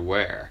if you're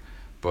aware,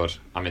 but,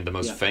 I mean, the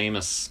most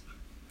famous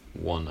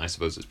one, I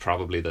suppose, is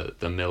probably the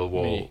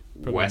Millwall,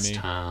 West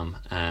Ham,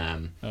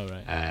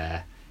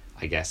 I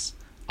guess,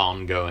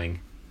 ongoing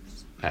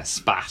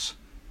spat,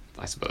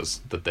 I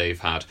suppose, that they've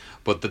had.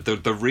 But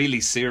the really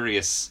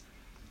serious,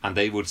 and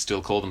they would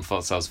still call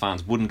themselves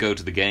fans, wouldn't go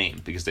to the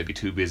game because they'd be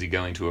too busy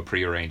going to a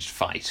prearranged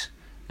fight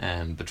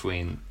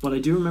between... Well, I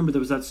do remember there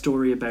was that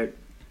story about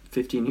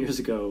 15 years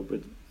ago, but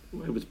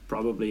it was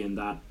probably in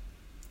that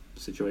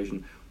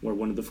situation where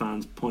one of the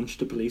fans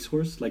punched a police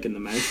horse, like in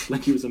the mouth,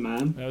 like he was a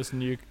man. That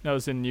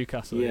was in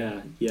Newcastle.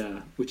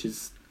 Yeah, which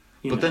is...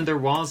 But then there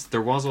was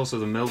also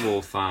the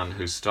Millwall fan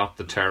who stopped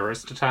the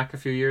terrorist attack a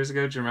few years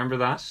ago. Do you remember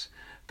that?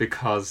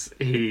 Because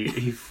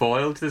he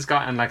foiled this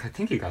guy, and like I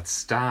think he got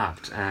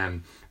stabbed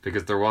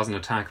because there was an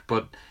attack.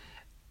 But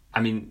I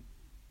mean,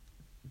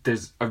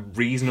 there's a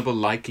reasonable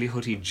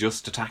likelihood he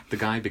just attacked the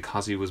guy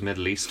because he was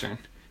Middle Eastern.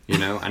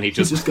 And he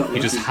just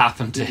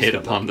happened to hit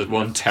upon the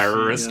one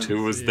terrorist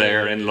who was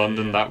there in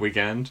London that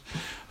weekend.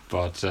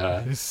 But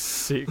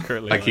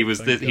secretly, like he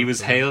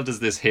was hailed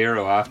as this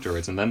hero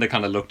afterwards, and then they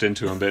kind of looked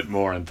into him a bit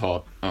more and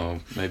thought,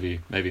 oh,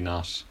 maybe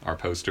not our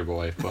poster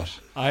boy.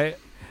 But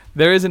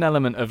there is an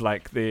element of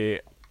like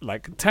the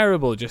like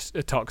terrible, just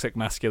toxic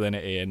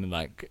masculinity in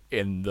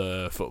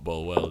the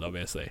football world.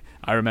 Obviously,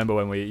 I remember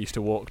when we used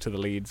to walk to the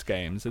Leeds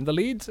games, and the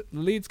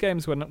Leeds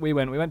games when we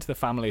went to the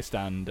family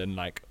stand, and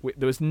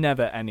there was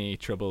never any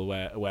trouble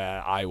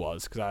where I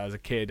was, because I was a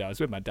kid. I was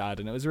with my dad,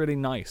 and it was really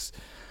nice.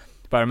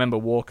 But I remember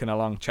walking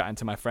along, chatting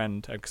to my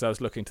friend, because I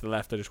was looking to the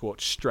left. I just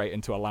walked straight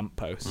into a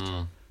lamppost,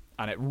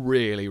 and it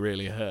really,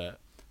 really hurt.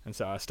 And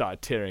so I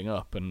started tearing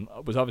up, and I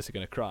was obviously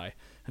going to cry.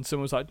 And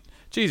someone was like,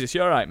 "Jesus,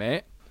 you all right,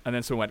 mate?" And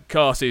then someone went,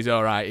 "Course he's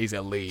all right, he's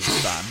a Leeds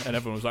fan." And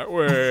everyone was like,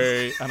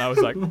 "Wait." And I was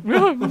like,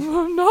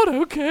 "I'm not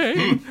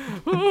okay."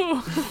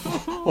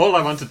 All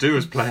I want to do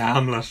is play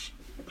Hamlet.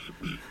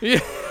 Yeah.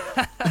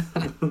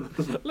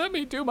 Let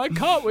me do my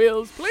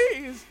cartwheels,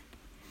 please.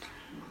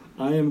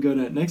 I am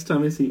gonna, next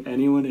time I see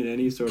anyone in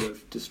any sort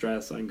of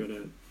distress, I'm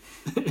gonna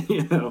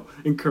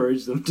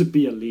encourage them to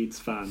be a Leeds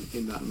fan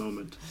in that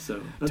moment.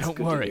 So that's don't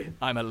good worry, to hear.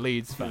 I'm a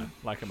Leeds fan,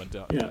 like I'm a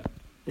doctor.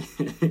 Yeah.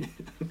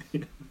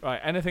 Right,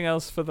 anything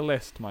else for the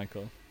list,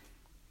 Michael?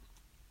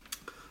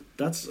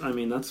 That's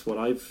what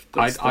I've.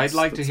 I'd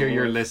like to hear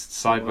your list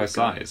side by I've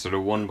got. side, sort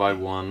of one by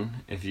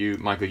one. If you,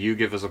 Michael, you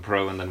give us a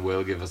pro, and then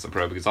Will give us a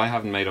pro, because I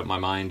haven't made up my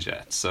mind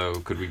yet. So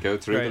could we go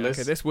through the list?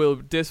 Okay, this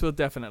will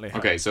definitely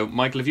help. Okay, so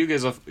Michael, if you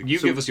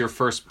give us your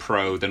first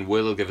pro, then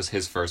Will will give us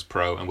his first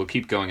pro, and we'll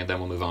keep going, and then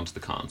we'll move on to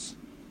the cons.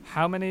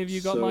 How many have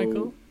you got,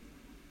 Michael?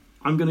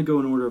 I'm going to go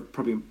in order of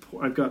probably.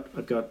 I've got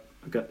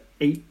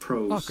 8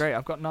 pros. Oh, great!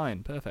 I've got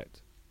 9.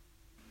 Perfect.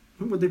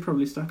 Would they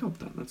probably stack up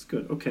then? That's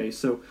good. Okay,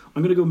 so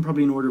I'm going to go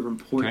probably in order of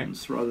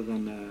importance rather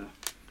than.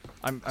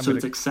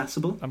 It's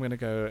accessible. I'm going to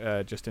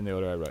go just in the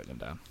order I wrote them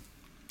down.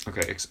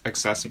 Okay,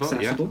 accessible.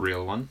 Yeah,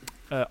 real one.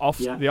 The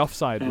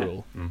offside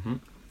rule. Mm-hmm.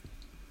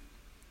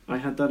 I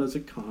had that as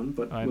a con,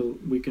 but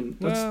we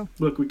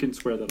can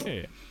square that up.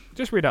 Yeah.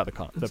 Just read out the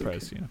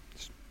pros. Okay. You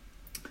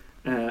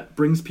know.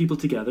 Brings people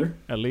together.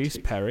 Elise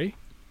Perry.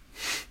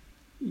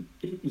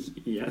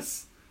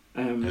 Yes.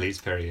 Elise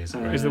Perry is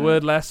great. Is the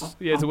word less?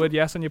 Yeah, is the word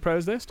yes on your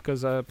pros list?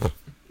 Because we're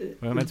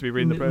meant to be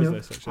reading the pros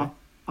list actually.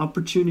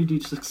 Opportunity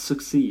to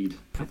succeed.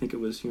 I think it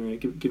was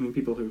giving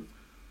people who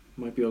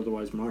might be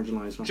otherwise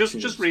marginalised.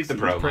 Just read the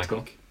pro,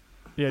 Michael.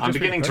 Yeah, I'm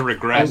beginning to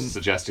regret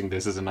suggesting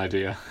this as an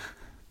idea.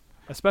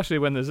 Especially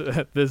when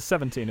there's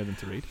 17 of them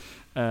to read.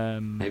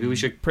 Maybe we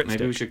should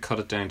cut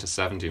it down to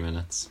 70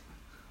 minutes.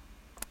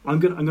 I'm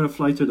gonna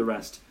fly through the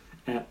rest.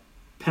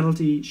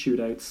 Penalty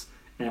shootouts.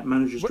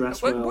 Managers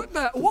dress well. What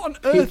on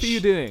earth are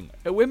you doing?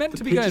 We're meant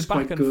to be going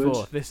back and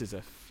forth. This is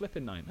a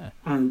flipping nightmare.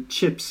 And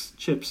chips,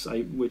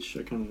 which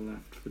I kind of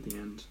left for the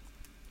end.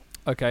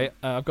 Okay,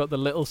 I've got the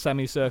little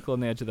semicircle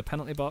on the edge of the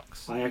penalty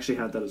box. I actually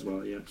had that as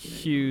well. Yeah.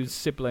 Hugh's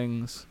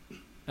siblings.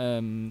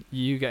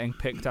 You getting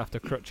picked after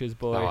Crutches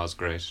boy. That was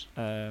great.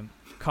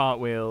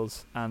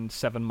 Cartwheels and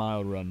 7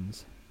 mile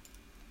runs.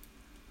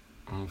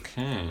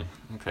 Okay,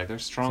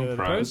 there's strong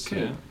pros.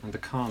 Yeah, and the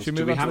cons.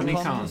 Do we have any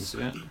cons?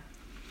 Yeah.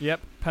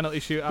 Yep,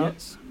 penalty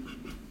shootouts.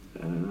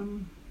 Yep.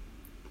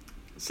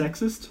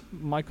 Sexist.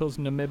 Michael's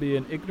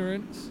Namibian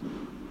ignorance.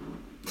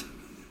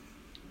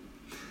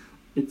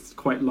 It's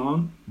quite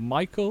long.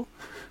 Michael.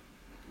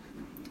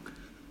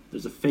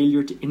 There's a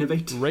failure to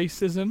innovate.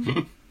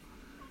 Racism.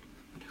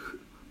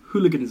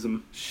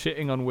 Hooliganism.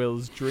 Shitting on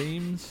Will's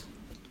dreams.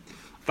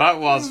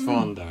 That was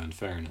fun, though, in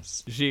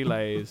fairness.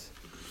 Gilets.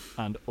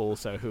 And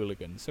also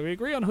hooligans. So we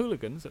agree on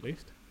hooligans, at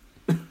least.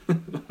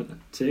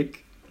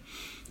 Tick.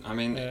 I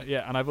mean,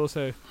 and it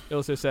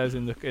also says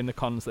in the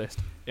cons list,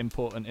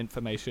 important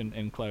information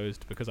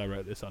enclosed, because I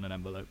wrote this on an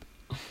envelope.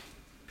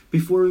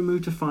 Before we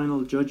move to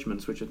final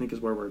judgments, which I think is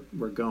where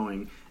we're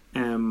going,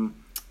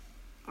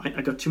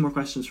 I got 2 more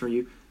questions for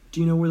you.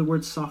 Do you know where the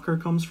word soccer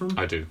comes from?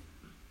 I do.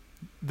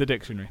 The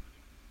dictionary.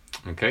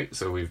 Okay,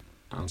 so we've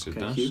answered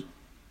that. Hugh?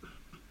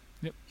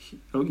 Yep.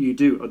 Oh, you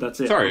do? Oh,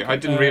 that's it. Sorry, okay. I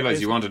didn't realise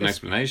you wanted an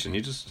explanation.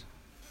 You just...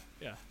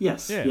 Yeah.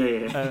 Yes.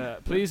 Yeah.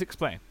 Please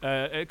explain.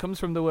 It comes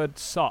from the word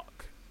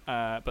sock,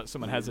 but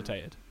someone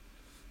hesitated.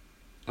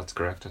 That's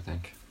correct, I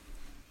think.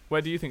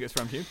 Where do you think it's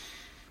from, Hugh?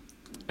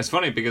 It's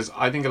funny because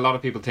I think a lot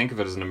of people think of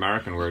it as an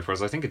American word,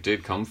 whereas I think it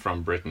did come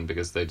from Britain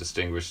because they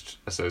distinguished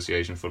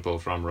association football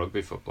from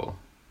rugby football.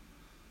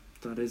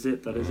 That is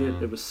it.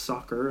 It was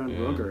soccer and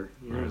rugger.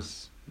 Yeah.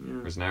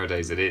 Whereas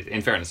nowadays,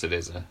 in fairness, it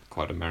is a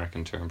quite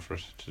American term for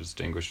it to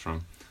distinguish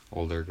from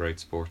all their great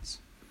sports.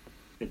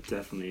 It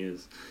definitely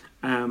is.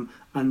 And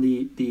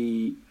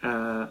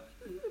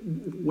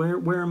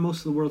where are most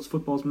of the world's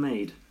footballs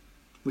made?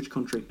 Which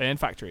country? In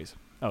factories.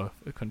 Oh,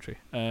 a country.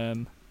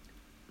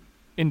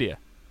 India.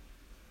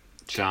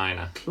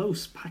 China.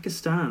 Close.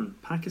 Pakistan.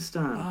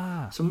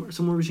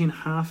 Somewhere between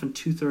half and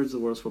 2/3 of the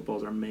world's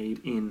footballs are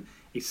made in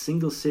a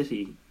single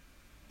city,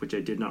 which I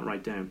did not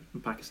write down,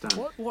 in Pakistan.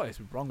 What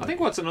is wrong with I think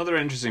what's another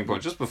interesting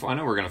point, just before, I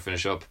know we're going to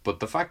finish up, but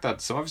the fact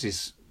that, so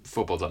obviously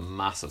football's a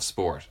massive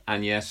sport,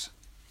 and yet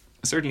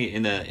certainly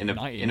in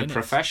a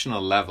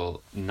professional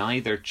level,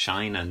 neither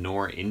China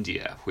nor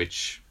India,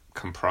 which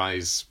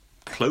comprise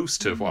close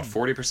to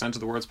 40% of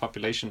the world's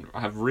population,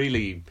 have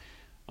really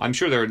I'm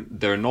sure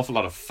there are an awful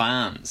lot of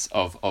fans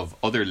of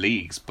other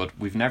leagues, but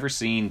we've never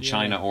seen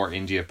China or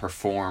India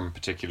perform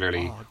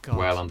particularly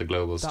well on the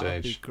global stage. That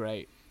would be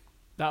great.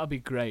 That would be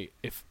great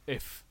if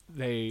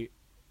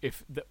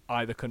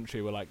either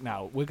country were like,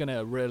 now we're going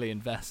to really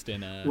invest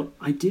in Well,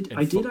 I did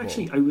football.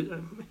 actually.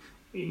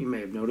 You may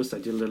have noticed I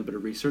did a little bit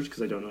of research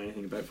because I don't know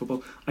anything about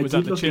football. Was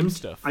that the chip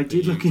stuff? I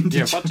did look into.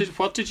 Yeah,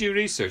 what did you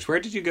research? Where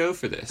did you go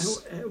for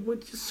this? I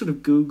just sort of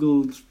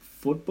googled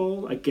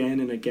football again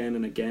and again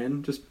and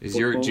again. Just do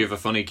you have a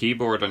funny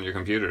keyboard on your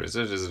computer? Is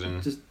it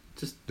in? Just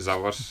is that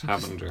what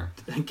happened? Or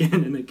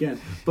again and again?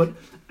 But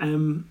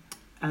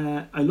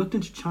I looked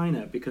into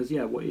China because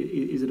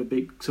is it a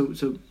big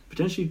so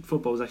potentially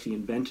football was actually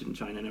invented in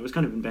China, and it was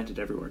kind of invented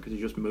everywhere because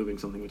you're just moving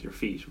something with your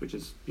feet, which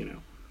is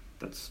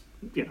that's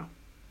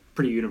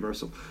pretty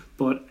universal.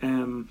 But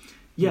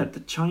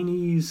the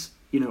Chinese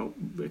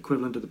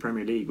equivalent of the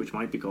Premier League, which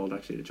might be called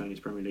actually the Chinese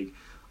Premier League,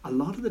 a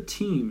lot of the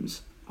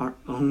teams are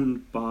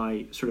owned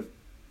by sort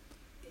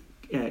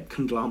of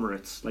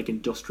conglomerates, like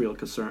industrial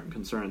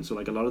concerns. So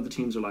like a lot of the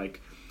teams are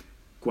like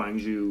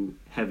Guangzhou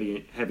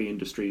Heavy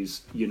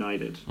Industries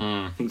United,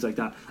 things like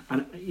that.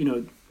 And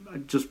I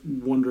just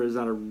wonder, is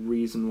that a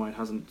reason why it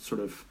hasn't sort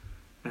of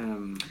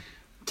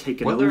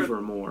taken over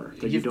more?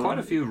 You've quite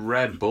a few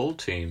Red Bull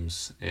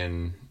teams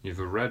you've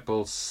a Red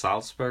Bull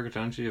Salzburg,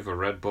 don't you? You have a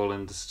Red Bull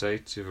in the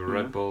States, you have a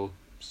Red Bull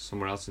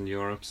somewhere else in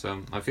Europe.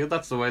 So I feel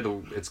that's the way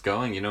it's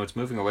going. It's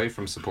moving away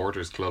from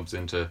supporters clubs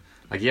into,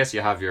 like, yes,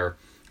 you have your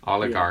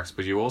oligarchs,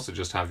 but you also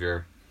just have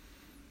your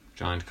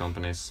giant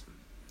companies.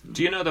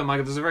 Do you know that,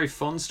 Michael, there's a very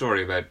fun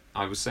story about,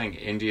 I was saying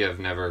India have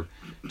never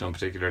done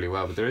particularly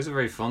well, but there is a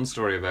very fun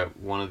story about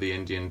one of the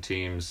Indian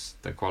teams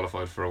that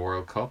qualified for a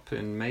World Cup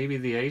in maybe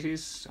the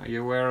 80s. Are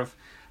you aware of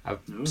a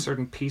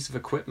certain piece of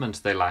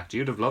equipment they lacked?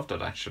 You'd have loved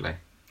it, actually.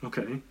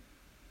 Okay.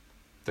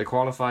 They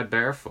qualified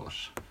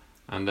barefoot.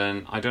 And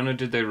then, I don't know,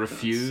 did they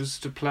refuse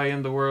to play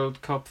in the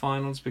World Cup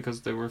finals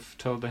because they were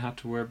told they had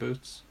to wear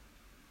boots?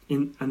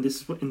 And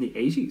this is in the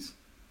 80s?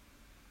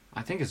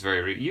 I think it's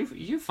very...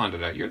 You found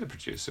it out. You're the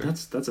producer.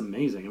 That's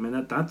amazing. I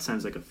mean, that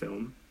sounds like a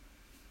film.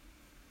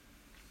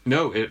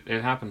 No, it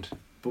happened.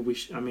 But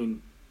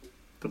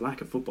the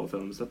lack of football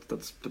films,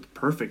 that's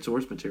perfect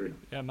source material.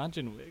 Yeah,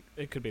 imagine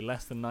it could be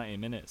less than 90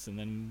 minutes and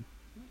then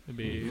it'd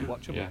be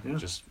watchable. Yeah,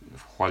 just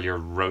while you're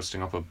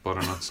roasting up a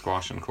butternut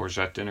squash and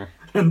courgette dinner.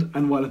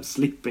 And while I'm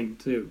sleeping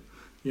too.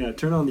 Yeah,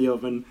 turn on the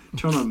oven,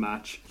 turn on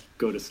Match,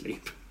 go to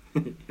sleep.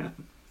 Yeah.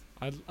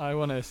 I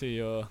want to see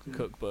your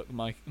cookbook,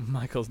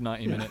 Michael's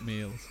 90-minute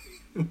meals.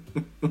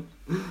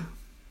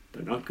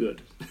 They're not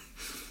good.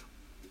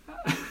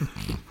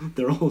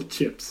 They're all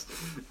chips.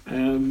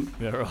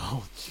 They're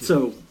all chips.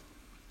 So,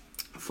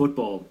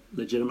 football,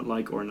 legitimate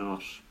like or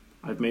not,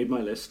 I've made my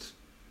list.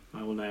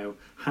 I will now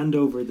hand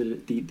over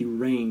the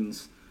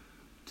reins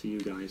to you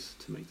guys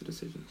to make the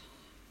decision.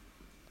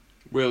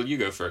 Will, you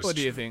go first. What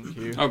do you think,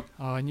 Hugh? Oh,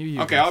 I knew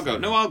you. Okay, I'll go.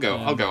 No, I'll go.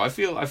 I'll go. I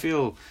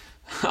feel.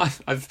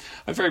 I've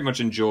very much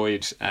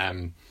enjoyed.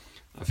 I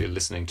feel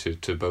listening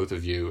to both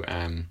of you.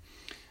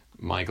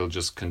 Michael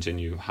just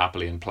continue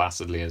happily and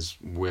placidly as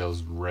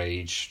Will's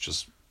rage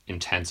just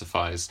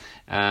intensifies.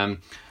 I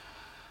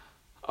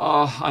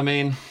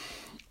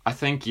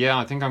think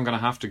I'm going to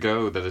have to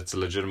go that it's a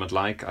legitimate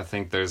like. I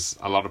think there's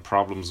a lot of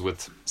problems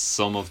with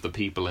some of the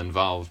people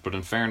involved, but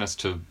in fairness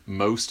to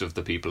most of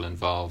the people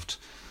involved,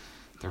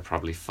 they're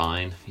probably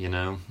fine,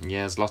 Yeah,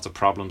 there's lots of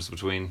problems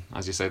between,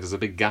 as you say, there's a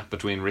big gap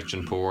between rich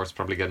and poor. It's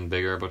probably getting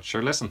bigger, but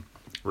sure, listen,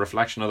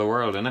 reflection of the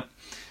world, innit?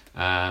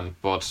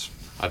 But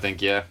I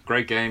think,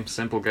 great game,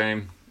 simple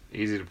game,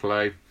 easy to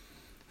play.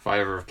 If I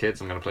ever have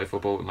kids, I'm going to play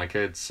football with my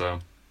kids, so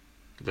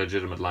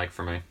legitimate like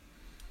for me.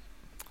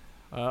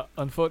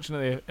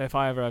 Unfortunately, if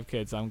I ever have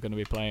kids, I'm going to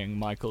be playing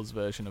Michael's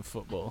version of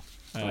football,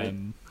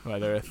 where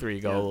there are 3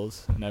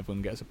 goals and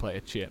everyone gets a plate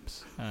of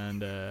chips,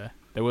 and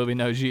there will be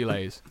no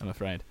gilets, I'm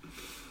afraid.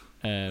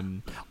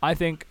 I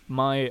think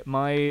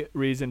my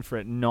reason for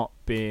it not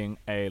being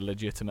a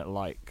legitimate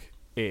like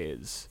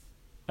is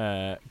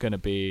going to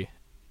be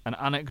an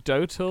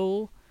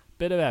anecdotal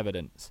bit of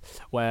evidence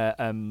where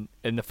in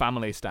the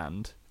family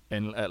stand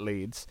at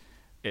Leeds,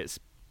 it's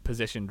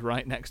positioned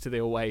right next to the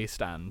away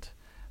stand.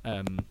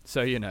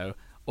 So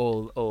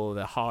all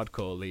the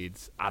hardcore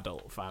Leeds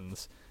adult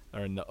fans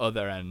are in the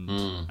other end,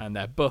 and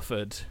they're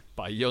buffered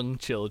by young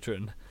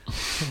children,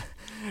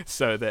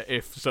 so that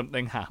if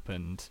something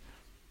happened,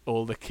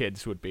 all the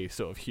kids would be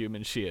sort of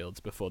human shields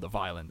before the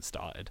violence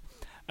started.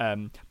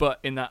 But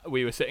in that,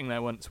 we were sitting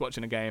there once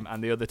watching a game,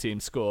 and the other team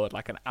scored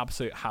like an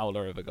absolute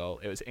howler of a goal.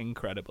 It was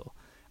incredible,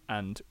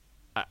 and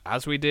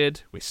as we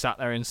did, we sat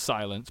there in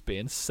silence,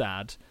 being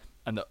sad.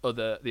 And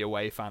the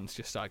away fans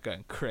just started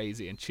going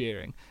crazy and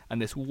cheering.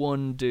 And this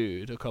one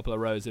dude, a couple of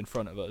rows in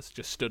front of us,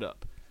 just stood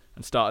up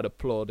and started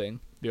applauding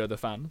the other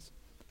fans.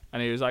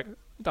 And he was like,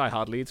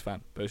 die-hard Leeds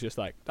fan. But it was just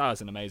like, that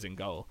was an amazing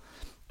goal.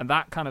 And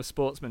that kind of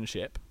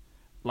sportsmanship,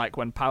 like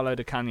when Paulo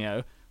Di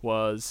Canio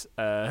was,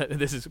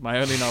 this is my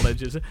only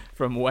knowledge is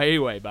from way,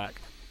 way back.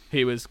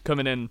 He was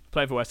coming in,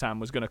 playing for West Ham,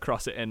 was going to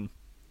cross it in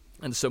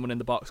and someone in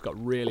the box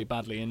got really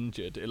badly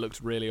injured. It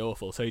looked really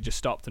awful, so he just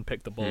stopped and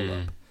picked the ball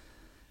up.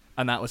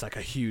 And that was like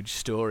a huge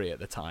story at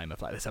the time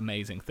of like this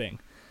amazing thing.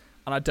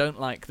 And I don't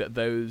like that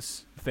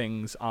those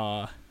things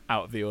are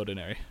out of the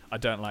ordinary. I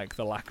don't like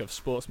the lack of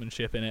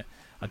sportsmanship in it.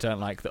 I don't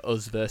like the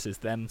us versus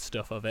them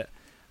stuff of it.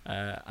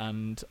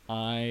 And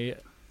I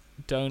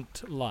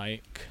don't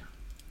like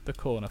the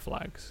corner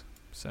flags.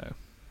 So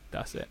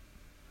that's it.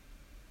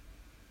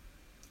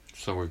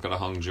 So we've got a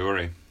hung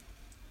jury.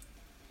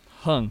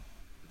 Hung.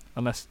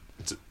 Unless...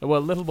 Well,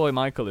 little boy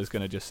Michael is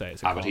going to just say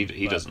it's a con, but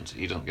he doesn't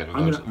get a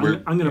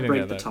vote. I'm going to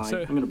break the tie.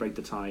 tie. I'm going to break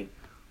the tie.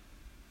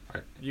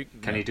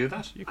 Can he do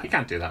that? He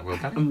can't do that, Will,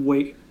 can he? I'm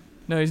wait.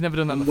 No, he's never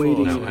done that before.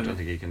 No, I don't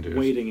think he can do it.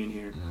 Waiting in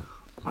here. Yeah.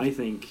 I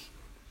think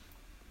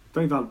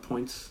very valid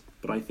points,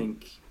 but I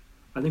think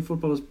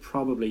football is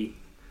probably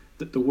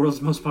the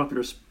world's most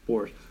popular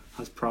sport.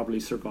 Has probably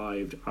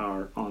survived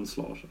our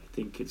onslaught. I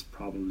think it's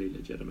probably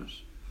legitimate.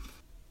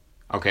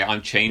 Okay,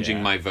 I'm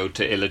changing my vote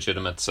to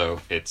illegitimate,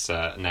 so it's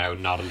now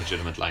not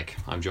illegitimate. Like,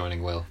 I'm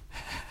joining Will.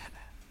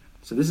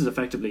 So this is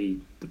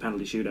effectively the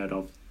penalty shootout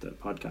of the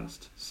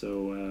podcast.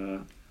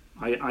 So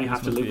I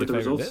have to live with the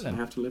results. I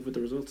have to live with the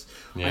results.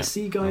 Yeah. I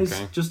see, guys,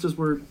 just as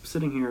we're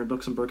sitting here,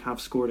 Luxembourg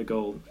have scored a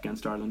goal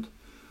against Ireland.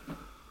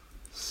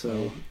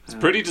 So it's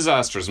pretty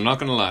disastrous, I'm not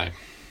going to lie.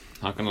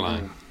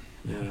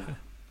 Yeah.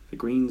 The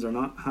Greens are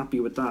not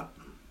happy with that.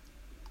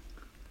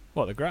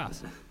 What, the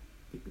grass?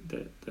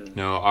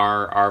 No,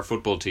 our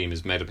football team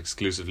is made up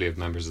exclusively of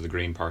members of the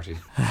Green Party.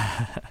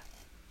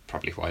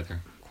 Probably why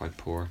they're quite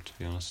poor, to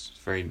be honest.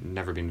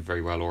 Never been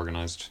very well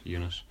organised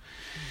unit.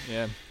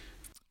 Yeah.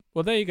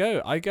 Well, there you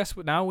go. I guess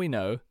now we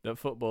know that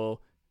football,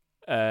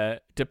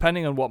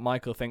 depending on what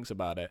Michael thinks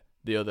about it,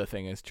 the other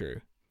thing is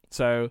true.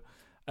 So,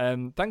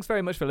 thanks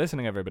very much for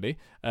listening, everybody.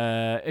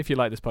 If you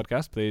like this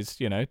podcast, please,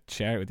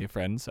 share it with your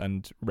friends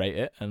and rate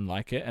it and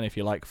like it. And if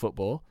you like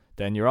football,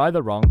 then you're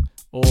either wrong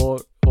or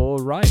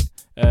right.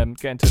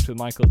 Get in touch with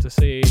Michael to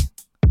see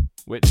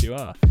which you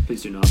are.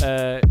 Please do not.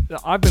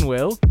 I've been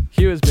Will.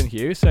 Hugh has been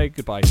Hugh. Say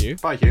goodbye, Hugh.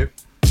 Bye, Hugh.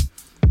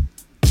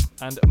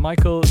 And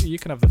Michael, you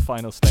can have the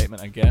final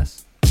statement, I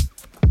guess.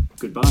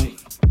 Goodbye,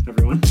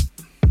 everyone.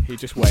 He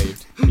just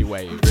waved. He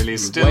waved. Really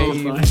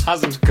still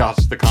hasn't got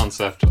the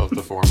concept of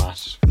the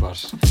format,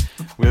 but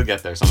we'll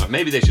get there sometime.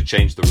 Maybe they should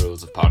change the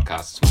rules of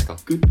podcasts, Michael.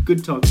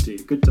 Good talking to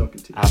you. Good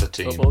talking to you. As a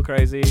team. Football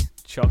crazy,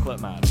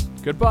 chocolate man.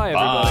 Goodbye,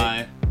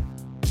 everybody. Bye.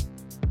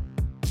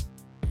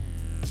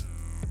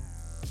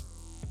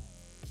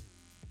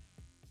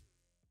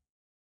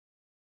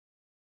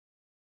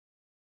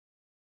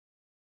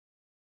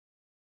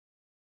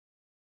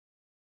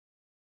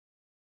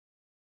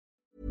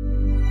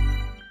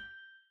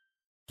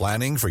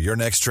 Planning for your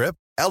next trip?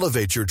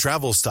 Elevate your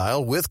travel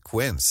style with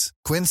Quince.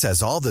 Quince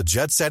has all the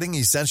jet-setting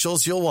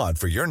essentials you'll want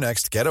for your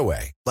next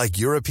getaway, like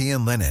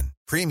European linen,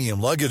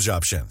 premium luggage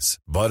options,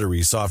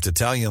 buttery soft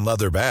Italian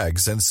leather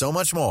bags, and so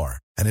much more.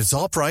 And it's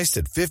all priced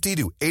at 50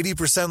 to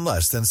 80%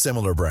 less than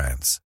similar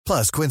brands.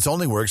 Plus, Quince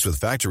only works with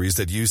factories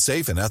that use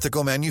safe and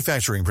ethical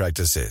manufacturing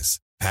practices.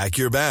 Pack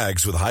your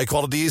bags with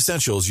high-quality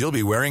essentials you'll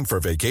be wearing for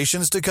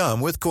vacations to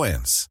come with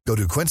Quince. Go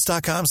to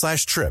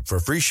quince.com/trip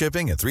for free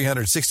shipping and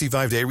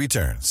 365-day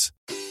returns.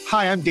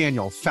 Hi, I'm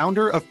Daniel,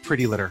 founder of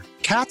Pretty Litter.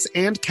 Cats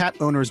and cat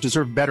owners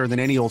deserve better than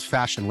any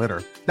old-fashioned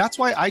litter. That's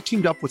why I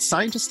teamed up with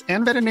scientists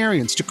and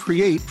veterinarians to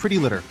create Pretty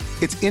Litter.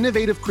 Its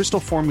innovative crystal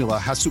formula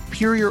has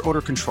superior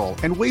odor control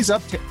and weighs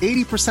up to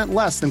 80%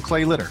 less than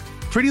clay litter.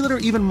 Pretty Litter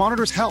even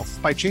monitors health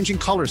by changing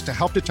colors to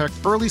help detect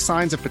early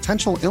signs of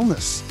potential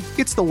illness.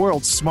 It's the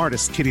world's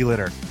smartest kitty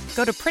litter.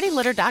 Go to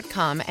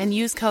prettylitter.com and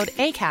use code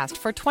ACAST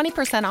for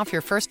 20% off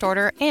your first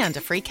order and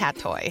a free cat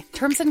toy.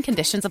 Terms and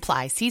conditions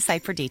apply. See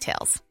site for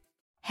details.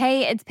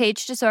 Hey, it's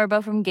Paige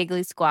DeSorbo from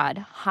Giggly Squad.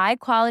 High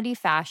quality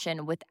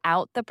fashion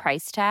without the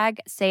price tag.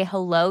 Say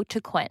hello to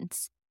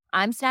Quince.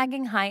 I'm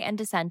snagging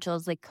high-end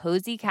essentials like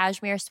cozy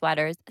cashmere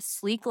sweaters,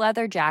 sleek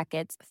leather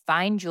jackets,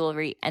 fine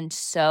jewelry, and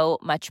so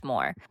much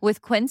more.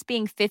 With Quince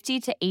being 50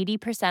 to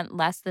 80%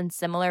 less than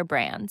similar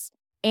brands.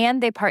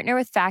 And they partner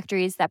with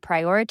factories that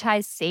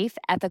prioritize safe,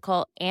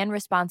 ethical, and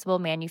responsible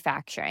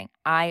manufacturing.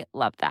 I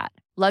love that.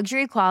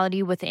 Luxury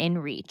quality within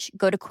reach.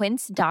 Go to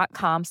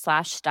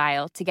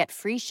quince.com/style to get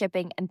free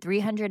shipping and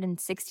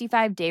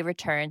 365-day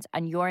returns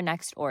on your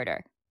next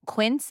order.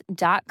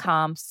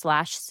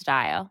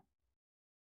 Quince.com/style.